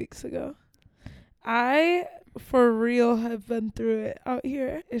a few weeks ago. I, for real, have been through it out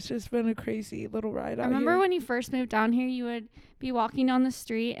here. It's just been a crazy little ride out here. I remember when you first moved down here, you would be walking down the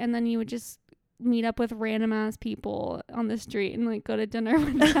street, and then you would just meet up with random ass people on the street and like go to dinner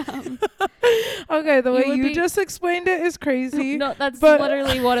with them. Okay, the way you just explained it is crazy. No, that's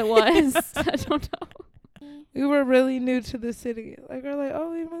literally what it was. I don't know. We were really new to the city. Like we're like,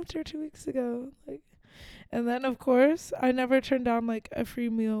 oh, we moved here 2 weeks ago. Like, and then of course I never turned down like a free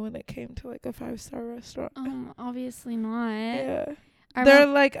meal when it came to like a 5-star restaurant. Obviously not. Yeah. They're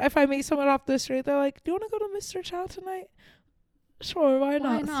like, if I meet someone off the street, they're like, do you want to go to Mr. Chow tonight? Sure, why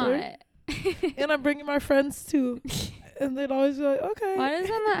not? Sir? And I'm bringing my friends too. And they'd always be like, okay. Why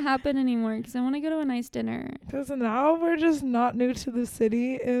doesn't that happen anymore? Because I want to go to a nice dinner. Because now we're just not new to the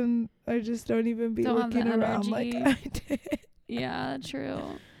city, and I just don't even be looking around like I did. Yeah, true.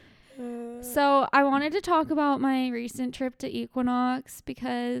 So I wanted to talk about my recent trip to Equinox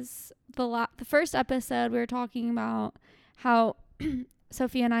because the first episode we were talking about how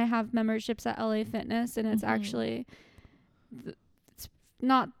Sophia and I have memberships at LA Fitness, and it's actually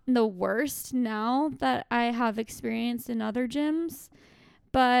not the worst now that I have experienced in other gyms,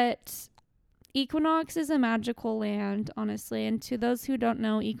 but Equinox is a magical land, honestly. And to those who don't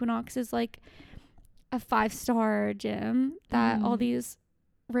know, Equinox is like a 5-star gym that all these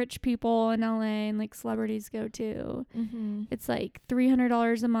rich people in LA and like celebrities go to. It's like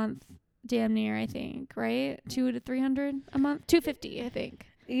 $300 a month, damn near, I think, right? $200 to $300 a month, $250, I think.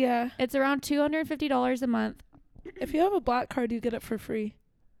 Yeah, it's around $250 a month. If you have a black card, you get it for free.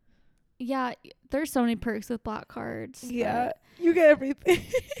 Yeah, there's so many perks with black cards. Yeah, you get everything.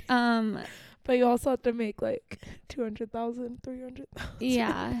 But you also have to make like 200,000, 300,000.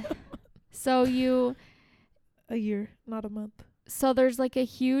 Yeah. So a year, not a month. So there's like a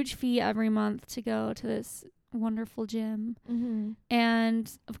huge fee every month to go to this wonderful gym.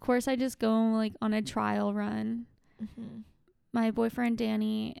 And of course I just go like on a trial run. My boyfriend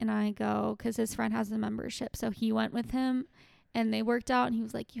Danny and I go because his friend has a membership, so he went with him and they worked out and he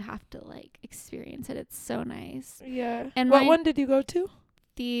was like, you have to like experience it, it's so nice. Yeah. And what one did you go to?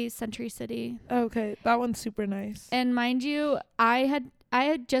 The Century City. Okay, that one's super nice. And mind you, I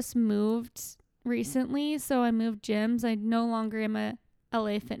had just moved recently, so I moved gyms. I no longer am a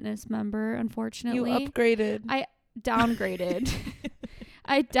LA Fitness member, unfortunately. You upgraded. I downgraded.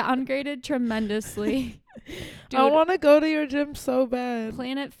 I downgraded tremendously. Dude, I want to go to your gym so bad.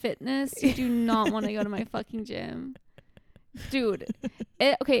 Planet Fitness, you do not want to go to my fucking gym. Dude,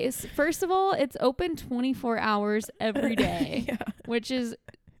 okay, first of all, it's open 24 hours every day, yeah. Which is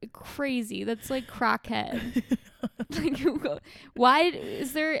crazy. That's like crackhead. Like, why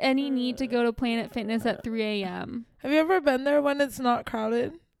is there any need to go to Planet Fitness at 3 a.m.? Have you ever been there when it's not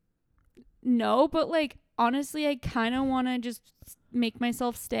crowded? No, but like honestly, I kind of want to just make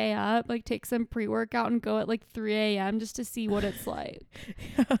myself stay up, like take some pre-workout and go at like 3 a.m. just to see what it's like.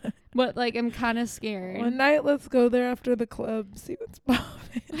 Yeah. But like I'm kind of scared. One night, let's go there after the club, see what's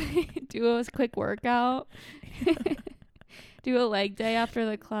popping. Do a quick workout. Do a leg day after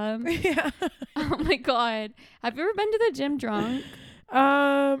the club. Yeah. Oh my god. Have you ever been to the gym drunk?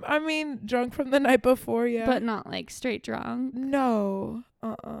 I mean, drunk from the night before, yeah. But not like straight drunk. No.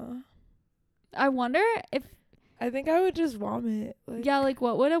 I wonder if I think I would just vomit. Like, yeah, like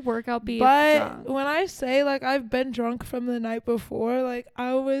what would a workout be? But when I say like I've been drunk from the night before, like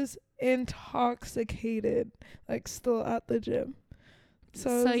I was intoxicated, like still at the gym.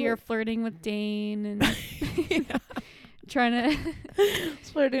 So you're like flirting with Dane and yeah. Trying to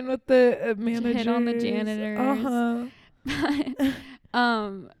flirting with the manager, hit on the janitors.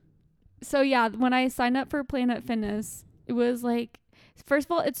 So yeah, when I signed up for Planet Fitness, it was like, first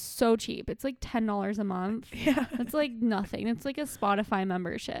of all, it's so cheap. It's like $10 a month. Yeah. It's like nothing. It's like a Spotify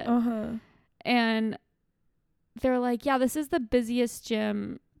membership. And they're like, yeah, this is the busiest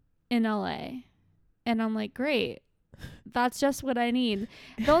gym in LA. And I'm like, great. That's just what I need.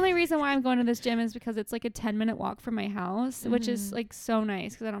 The only reason why I'm going to this gym is because it's like a 10-minute walk from my house, which is like so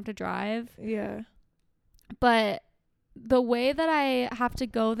nice because I don't have to drive. Yeah. But the way that I have to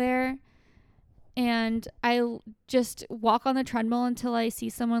go there, and I just walk on the treadmill until I see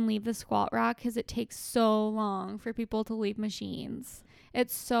someone leave the squat rack because it takes so long for people to leave machines.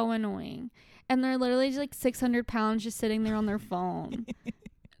 It's so annoying. And they're literally just like 600 pounds just sitting there on their phone.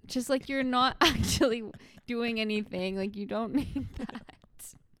 Just like you're not actually doing anything. Like you don't need that.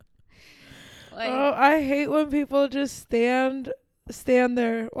 Like, oh, I hate when people just stand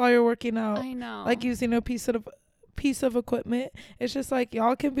there while you're working out. I know. Like using a piece of equipment. It's just like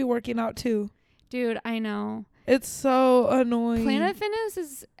y'all can be working out too. Dude, I know. It's so annoying. Planet Fitness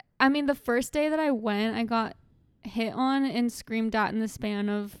is, I mean, the first day that I went, I got hit on and screamed at in the span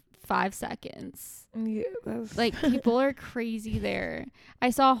of 5 seconds. Yeah, that's like people are crazy there. I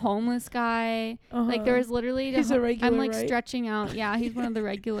saw a homeless guy. Like there was literally he's a regular, I'm like right? stretching out. Yeah, he's one of the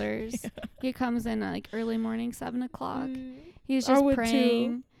regulars. Yeah. He comes in at like early morning, 7 o'clock. He's just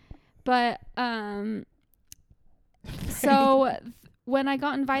praying. Too. But so when I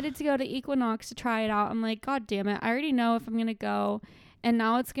got invited to go to Equinox to try it out, I'm like, God damn it, I already know if I'm gonna go, and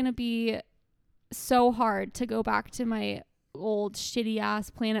now it's gonna be so hard to go back to my old shitty ass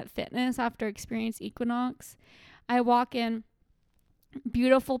Planet Fitness after experience Equinox. I walk in,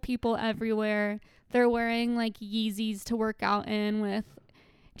 beautiful people everywhere. They're wearing like Yeezys to work out in with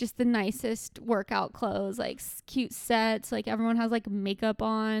just the nicest workout clothes, like cute sets. Like everyone has like makeup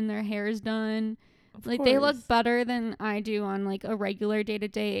on, their hair's done. Like they look better than I do on like a regular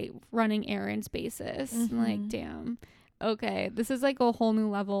day-to-day running errands basis. I'm like, damn. Okay, this is like a whole new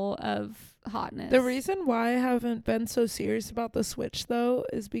level of hotness. The reason why I haven't been so serious about the switch though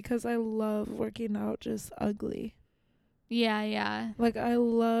is because I love working out just ugly. Yeah. Like I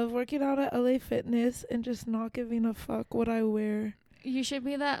love working out at LA Fitness and just not giving a fuck what I wear. You should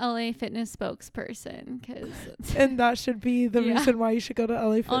be the LA Fitness spokesperson, and that should be the reason why you should go to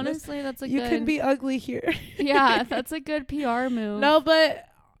LA Fitness. Honestly, that's you can be ugly here. Yeah, that's a good PR move. No, but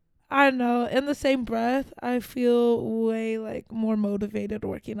I don't know. In the same breath, I feel way like more motivated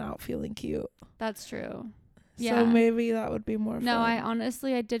working out, feeling cute. That's true. Yeah. So maybe that would be more fun. No,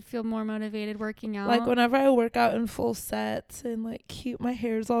 I did feel more motivated working out. Like whenever I work out in full sets and like cute, my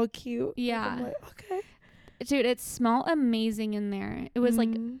hair's all cute. Yeah. I'm like, okay. Dude, it smelled amazing in there. It was like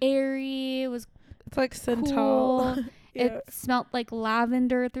airy. It's like Centol. Cool. Yeah. It smelled like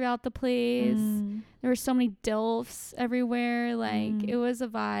lavender throughout the place. There were so many DILFs everywhere. Like it was a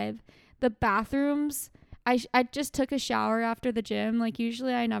vibe. The bathrooms, I just took a shower after the gym. Like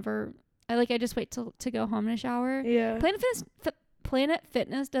usually I just wait to go home to shower. Yeah. Planet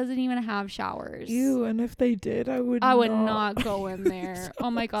Fitness doesn't even have showers. And if they did, I would not go in there.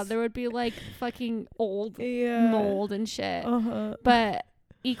 Oh my God, there would be like fucking old mold and shit. But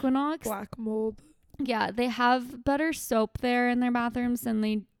Equinox, black mold. Yeah, they have better soap there in their bathrooms than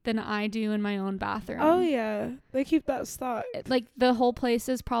I do in my own bathroom. Oh yeah, they keep that stocked. Like the whole place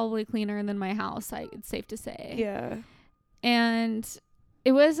is probably cleaner than my house. It's safe to say. Yeah. And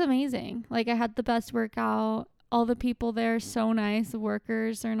it was amazing. Like I had the best workout. All the people there are so nice. The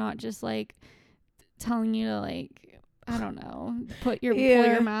workers are not just like telling you to like, I don't know, pull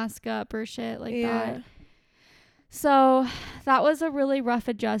your mask up or shit like that. So that was a really rough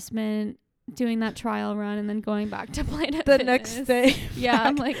adjustment, doing that trial run and then going back to Planet the Fitness. Next day. Yeah,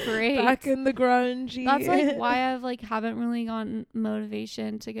 I'm like, great. Back in the grungy. That's like why I've like haven't really gotten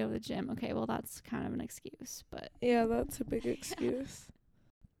motivation to go to the gym. Okay, well that's kind of an excuse, but yeah, that's a big excuse.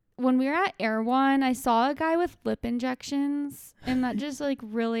 When we were at Air One, I saw a guy with lip injections, and that just like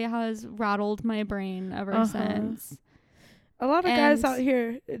really has rattled my brain ever since. A lot of guys out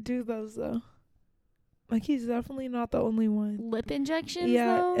here do those though. Like he's definitely not the only one. Lip injections,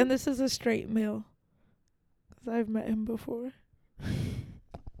 yeah, though? And this is a straight male. 'Cause I've met him before.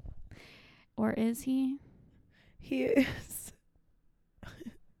 Or is he? He is. I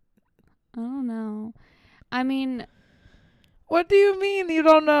don't know. I mean, what do you mean you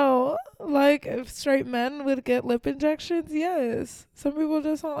don't know? Like, if straight men would get lip injections? Yes. Some people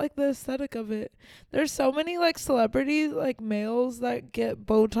just don't like the aesthetic of it. There's so many, like, celebrities, like, males that get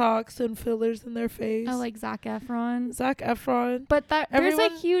Botox and fillers in their face. Oh, like Zac Efron? Zac Efron. But there's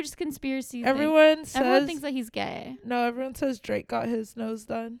a huge conspiracy everyone thing. Everyone thinks that he's gay. No, everyone says Drake got his nose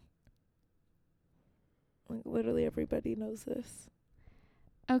done. Like, literally everybody knows this.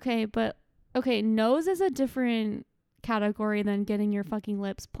 Okay, but... Okay, nose is a different category than getting your fucking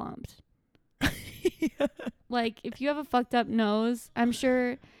lips plumped. Yeah. Like if you have a fucked up nose, I'm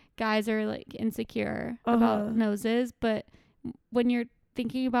sure guys are like insecure about noses, but when you're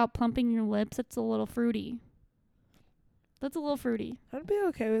thinking about plumping your lips, it's a little fruity. That's a little fruity. I'd be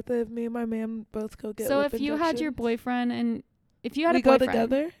okay with it if me and my man both go get so lip if you had your boyfriend and if you had we a boyfriend go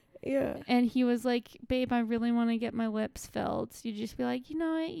together, yeah, and he was like, babe, I really want to get my lips filled, you'd just be like, you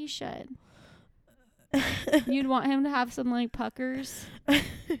know what, you should. You'd want him to have some like puckers.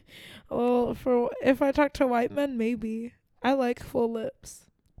 Well, if I talk to white men, maybe. I like full lips.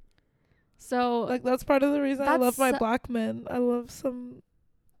 So like that's part of the reason I love my black men. I love some.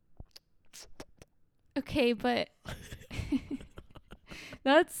 Okay, but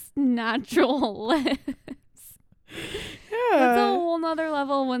that's natural lips. Yeah. That's a whole nother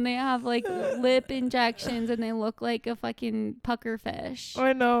level when they have like lip injections and they look like a fucking pucker fish.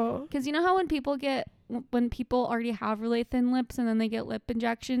 I know. Because you know how when people already have really thin lips and then they get lip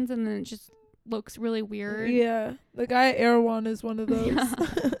injections and then it just looks really weird. Yeah. The guy at Air One is one of those. Yeah.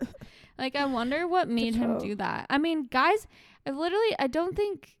 Like I wonder what made him do that. I mean, guys, I don't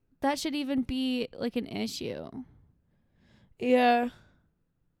think that should even be like an issue. Yeah.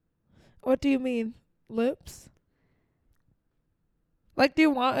 What do you mean? Lips? Like, do you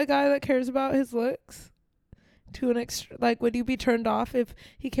want a guy that cares about his looks to an like, would you be turned off if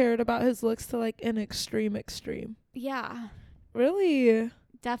he cared about his looks to like an extreme? Yeah. Really?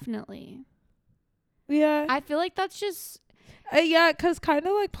 Definitely. Yeah. I feel like that's just. Yeah, because kind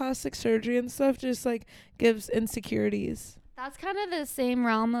of like plastic surgery and stuff just like gives insecurities. That's kind of the same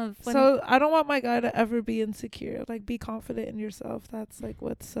realm of. So I don't want my guy to ever be insecure. Like, be confident in yourself. That's like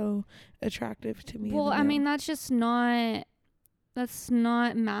what's so attractive to me. Well, I mean, that's just not. That's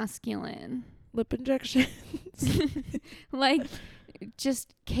not masculine. Lip injections. Like,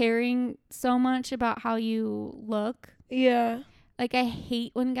 just caring so much about how you look. Yeah. Like, I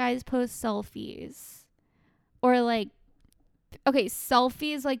hate when guys post selfies. Or, like, okay,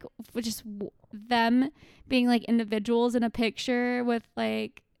 selfies, like, just them being, like, individuals in a picture with,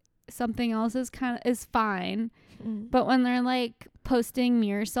 like, something else is fine. Mm. But when they're like posting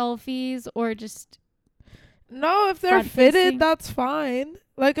mirror selfies or just No, if they're front-facing- fitted, that's fine.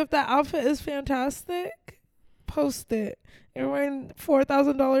 Like if the outfit is fantastic, post it. You're wearing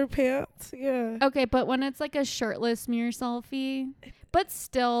 $4,000 pants. Yeah. okay, but when it's like a shirtless mirror selfie, but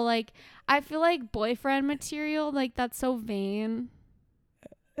still, like, I feel like boyfriend material, like, that's so vain.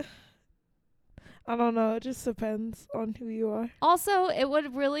 I don't know. It just depends on who you are. Also, it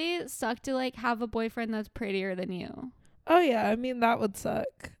would really suck to like have a boyfriend that's prettier than you. Oh yeah, I mean that would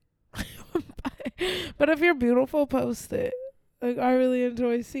suck. But if you're beautiful, post it. Like I really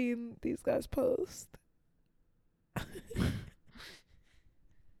enjoy seeing these guys post. I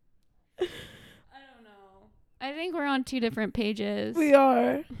don't know. I think we're on two different pages. We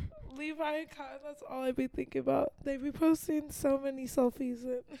are. Levi and Kyle, that's all I be thinking about. They be posting so many selfies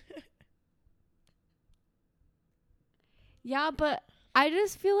and Yeah, but I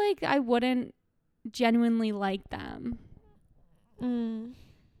just feel like I wouldn't genuinely like them.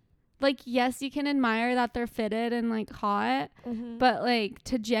 Like, yes, you can admire that they're fitted and like hot, but like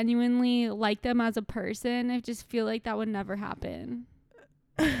to genuinely like them as a person, I just feel like that would never happen.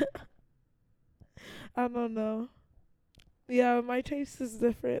 I don't know. Yeah, my taste is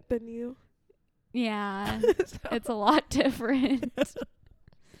different than you. Yeah, it's a lot different.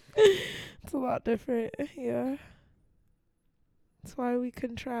 It's a lot different. Yeah. That's why we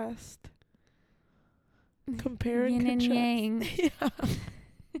contrast. Compare and Yin and contrast. yang.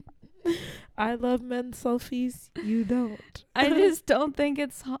 Yeah. I love men's selfies. You don't. I just don't think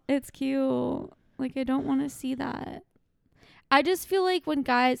it's cute. Like, I don't want to see that. I just feel like when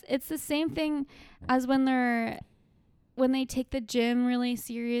guys, it's the same thing as when they take the gym really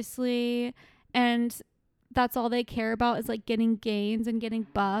seriously and that's all they care about is like getting gains and getting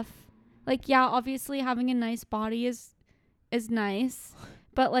buff. Like, yeah, obviously having a nice body is nice,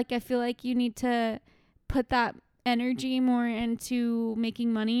 but like I feel like you need to put that energy more into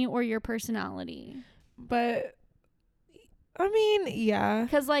making money or your personality. But I mean, yeah.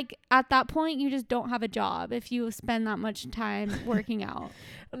 Because like at that point you just don't have a job if you spend that much time working out.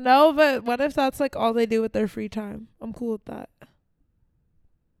 No, but what if that's like all they do with their free time? I'm cool with that.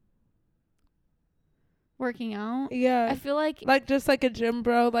 Working out. Yeah. I feel like just like a gym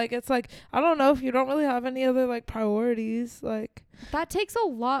bro. Like it's like I don't know if you don't really have any other like priorities. Like that takes a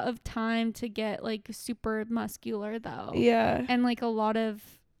lot of time to get like super muscular though. yeah. And like a lot of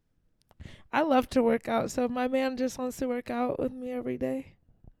I love to work out, so if my man just wants to work out with me every day.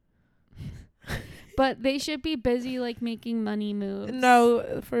 But they should be busy like making money moves.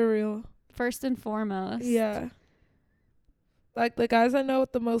 No, for real. First and foremost. Yeah. Like the guys I know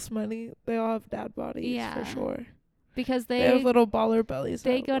with the most money, they all have dad bodies. Yeah. For sure. Because They have little baller bellies.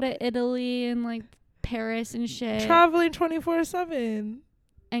 They go to Italy and like Paris and shit. Traveling 24/7.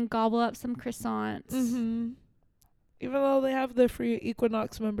 And gobble up some croissants. Mhm. Even though they have the free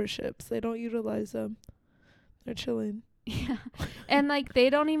Equinox memberships, they don't utilize them. They're chilling. Yeah. And like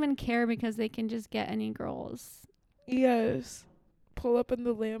they don't even care because they can just get any girls. Yes. Pull up in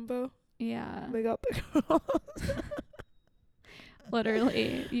the Lambo. Yeah. They got the girls.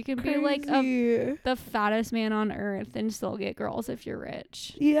 Literally. You can be like the fattest man on earth and still get girls if you're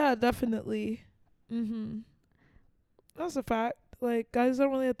rich. Yeah, definitely. That's a fact. Like, guys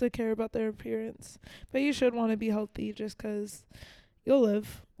don't really have to care about their appearance. But you should want to be healthy just 'cause you'll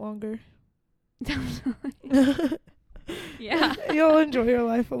live longer. Yeah. You'll enjoy your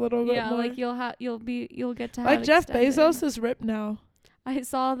life a little bit more. Like you'll get to have like Jeff extended. Bezos is ripped now. I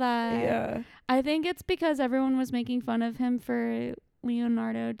saw that. Yeah. I think it's because everyone was making fun of him for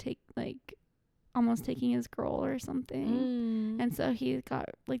Leonardo almost taking his girl or something. And so he got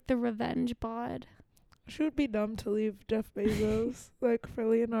like the revenge bod. She would be dumb to leave Jeff Bezos like for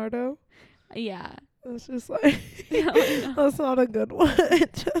Leonardo. Yeah. It's just like No. that's not a good one.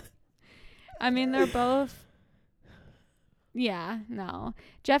 I mean, they're both. Yeah, no.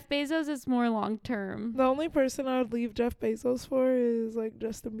 Jeff Bezos is more long term. The only person I would leave Jeff Bezos for is like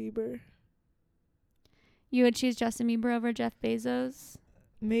Justin Bieber. You would choose Justin Bieber over Jeff Bezos?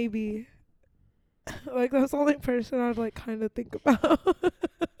 Maybe. Like that's the only person I'd like kind of think about.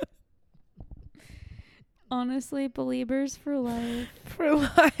 Honestly, believers for life. For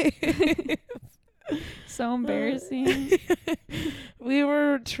life. So embarrassing. We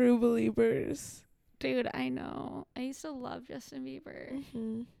were true believers. Dude, I know. I used to love Justin Bieber.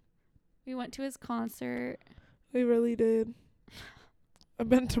 Mm-hmm. We went to his concert. We really did. I've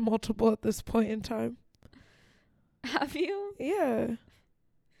been to multiple at this point in time. Have you? Yeah.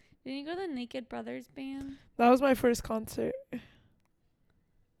 Did you go to the Naked Brothers band? That was my first concert.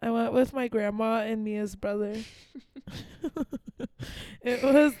 I went with my grandma and Mia's brother. It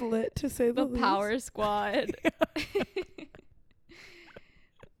was lit, to say the least. Power squad.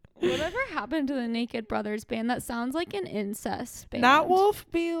 Whatever happened to the Naked Brothers band? That sounds like an incest band. Nat Wolf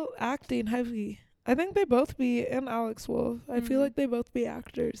be acting heavy. I think they both be, and Alex Wolf. I feel like they both be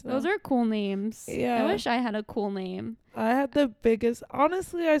actors now. Those are cool names. Yeah. I wish I had a cool name. I had the biggest...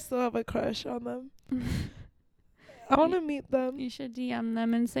 Honestly, I still have a crush on them. I want to meet them. You should DM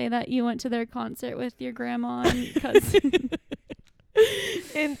them and say that you went to their concert with your grandma and cousin.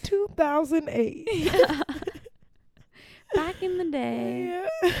 In 2008. Yeah. Back in the day.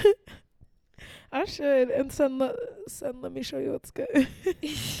 Yeah. I should. And send let me show you what's good.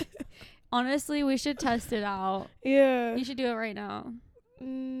 Honestly, we should test it out. Yeah. You should do it right now.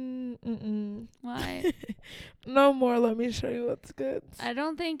 Why? No more. Let me show you what's good. I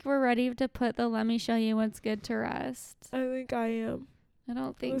don't think we're ready to put the "Let me show you what's good" to rest. I think I am. I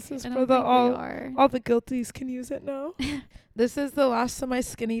don't think This is I for don't the think we are. all the guilties can use it now. This is the last of my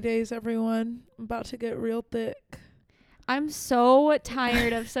skinny days, everyone. I'm about to get real thick. I'm so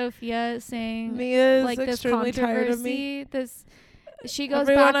tired of Sophia saying Mia's like this extremely tired of me. She goes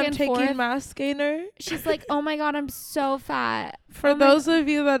Everyone, back I'm and taking forth. mass gainer. She's like, "Oh my god, I'm so fat." For those of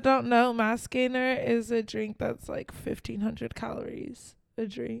you that don't know, mass gainer is a drink that's like 1,500 calories a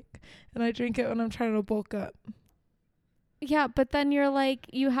drink, and I drink it when I'm trying to bulk up. Yeah, but then you're like,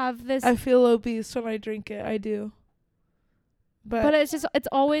 you have this. I feel obese when I drink it. I do. But it's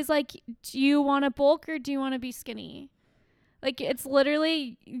always like, do you want to bulk or do you want to be skinny? Like, it's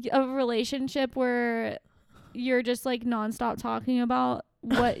literally a relationship where you're just like nonstop talking about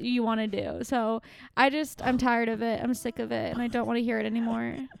what you want to do. So I'm tired of it. I'm sick of it, and I don't want to hear it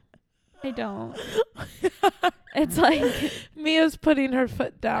anymore. I don't. It's like Mia's putting her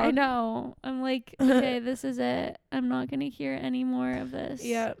foot down. I know. I'm like, okay, this is it. I'm not gonna hear any more of this.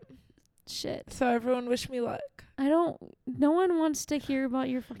 Yeah. Shit. So everyone wish me luck. No one wants to hear about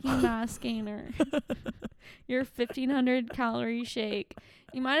your fucking mass gainer. Your 1,500 calorie shake.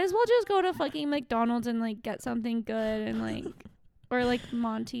 You might as well just go to fucking McDonald's and like get something good and like, or like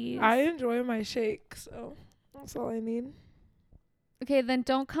Monty's. I enjoy my shake, so that's all I need. Okay, then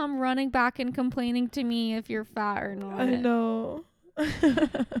don't come running back and complaining to me if you're fat or not. I know.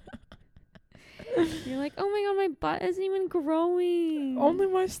 You're like, oh my god, my butt isn't even growing. Only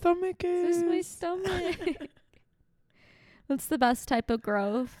my stomach is. This is my stomach. That's the best type of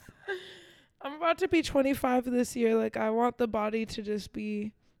growth. I'm about to be 25 this year. Like, I want the body to just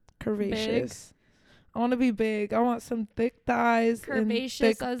be curvaceous. Big. I want to be big. I want some thick thighs and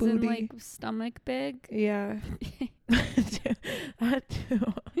thick as booty. In like stomach big. Yeah. I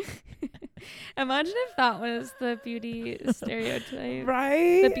do. Imagine if that was the beauty stereotype.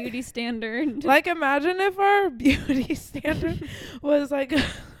 Right? The beauty standard. Like, imagine if our beauty standard was like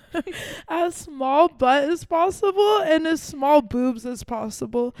as small butt as possible and as small boobs as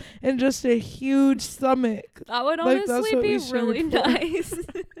possible and just a huge stomach. That would honestly be really nice.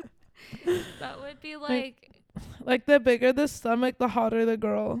 That would be like the bigger the stomach, the hotter the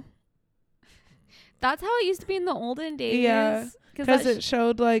girl. That's how it used to be in the olden days. Yeah. Because it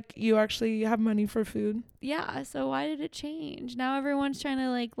showed like you actually have money for food. Yeah. So why did it change? Now everyone's trying to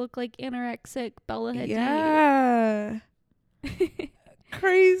like look like anorexic Bella Hadid. Yeah.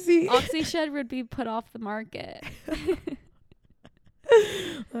 Crazy. Oxyshed would be put off the market.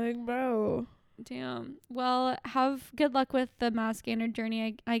 Like, bro. Damn. Well, have good luck with the mass gainer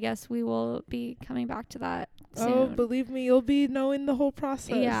journey. I guess we will be coming back to that soon. Oh, believe me, you'll be knowing the whole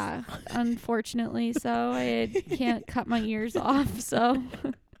process. Yeah, unfortunately. So I can't cut my ears off. So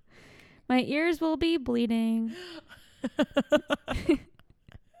my ears will be bleeding.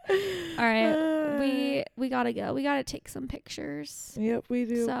 All right. We gotta go. We gotta take some pictures. Yep, we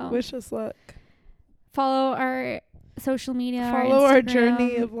do. So, wish us luck. Follow our social media. Follow our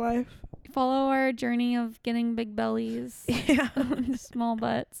journey of life. Follow our journey of getting big bellies. Yeah. Small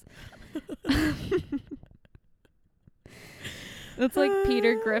butts. That's like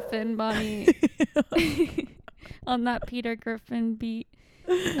Peter Griffin, Bonnie. On that Peter Griffin beat.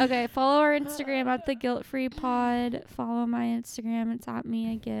 Okay, follow our Instagram at The Guilt Free Pod. Follow my Instagram. It's at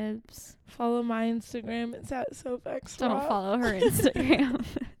Mia Gibbs. Follow my Instagram. It's at SoapX. Don't follow her Instagram.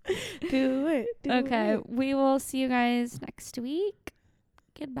 Do it. Okay, we will see you guys next week.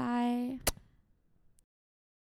 Goodbye.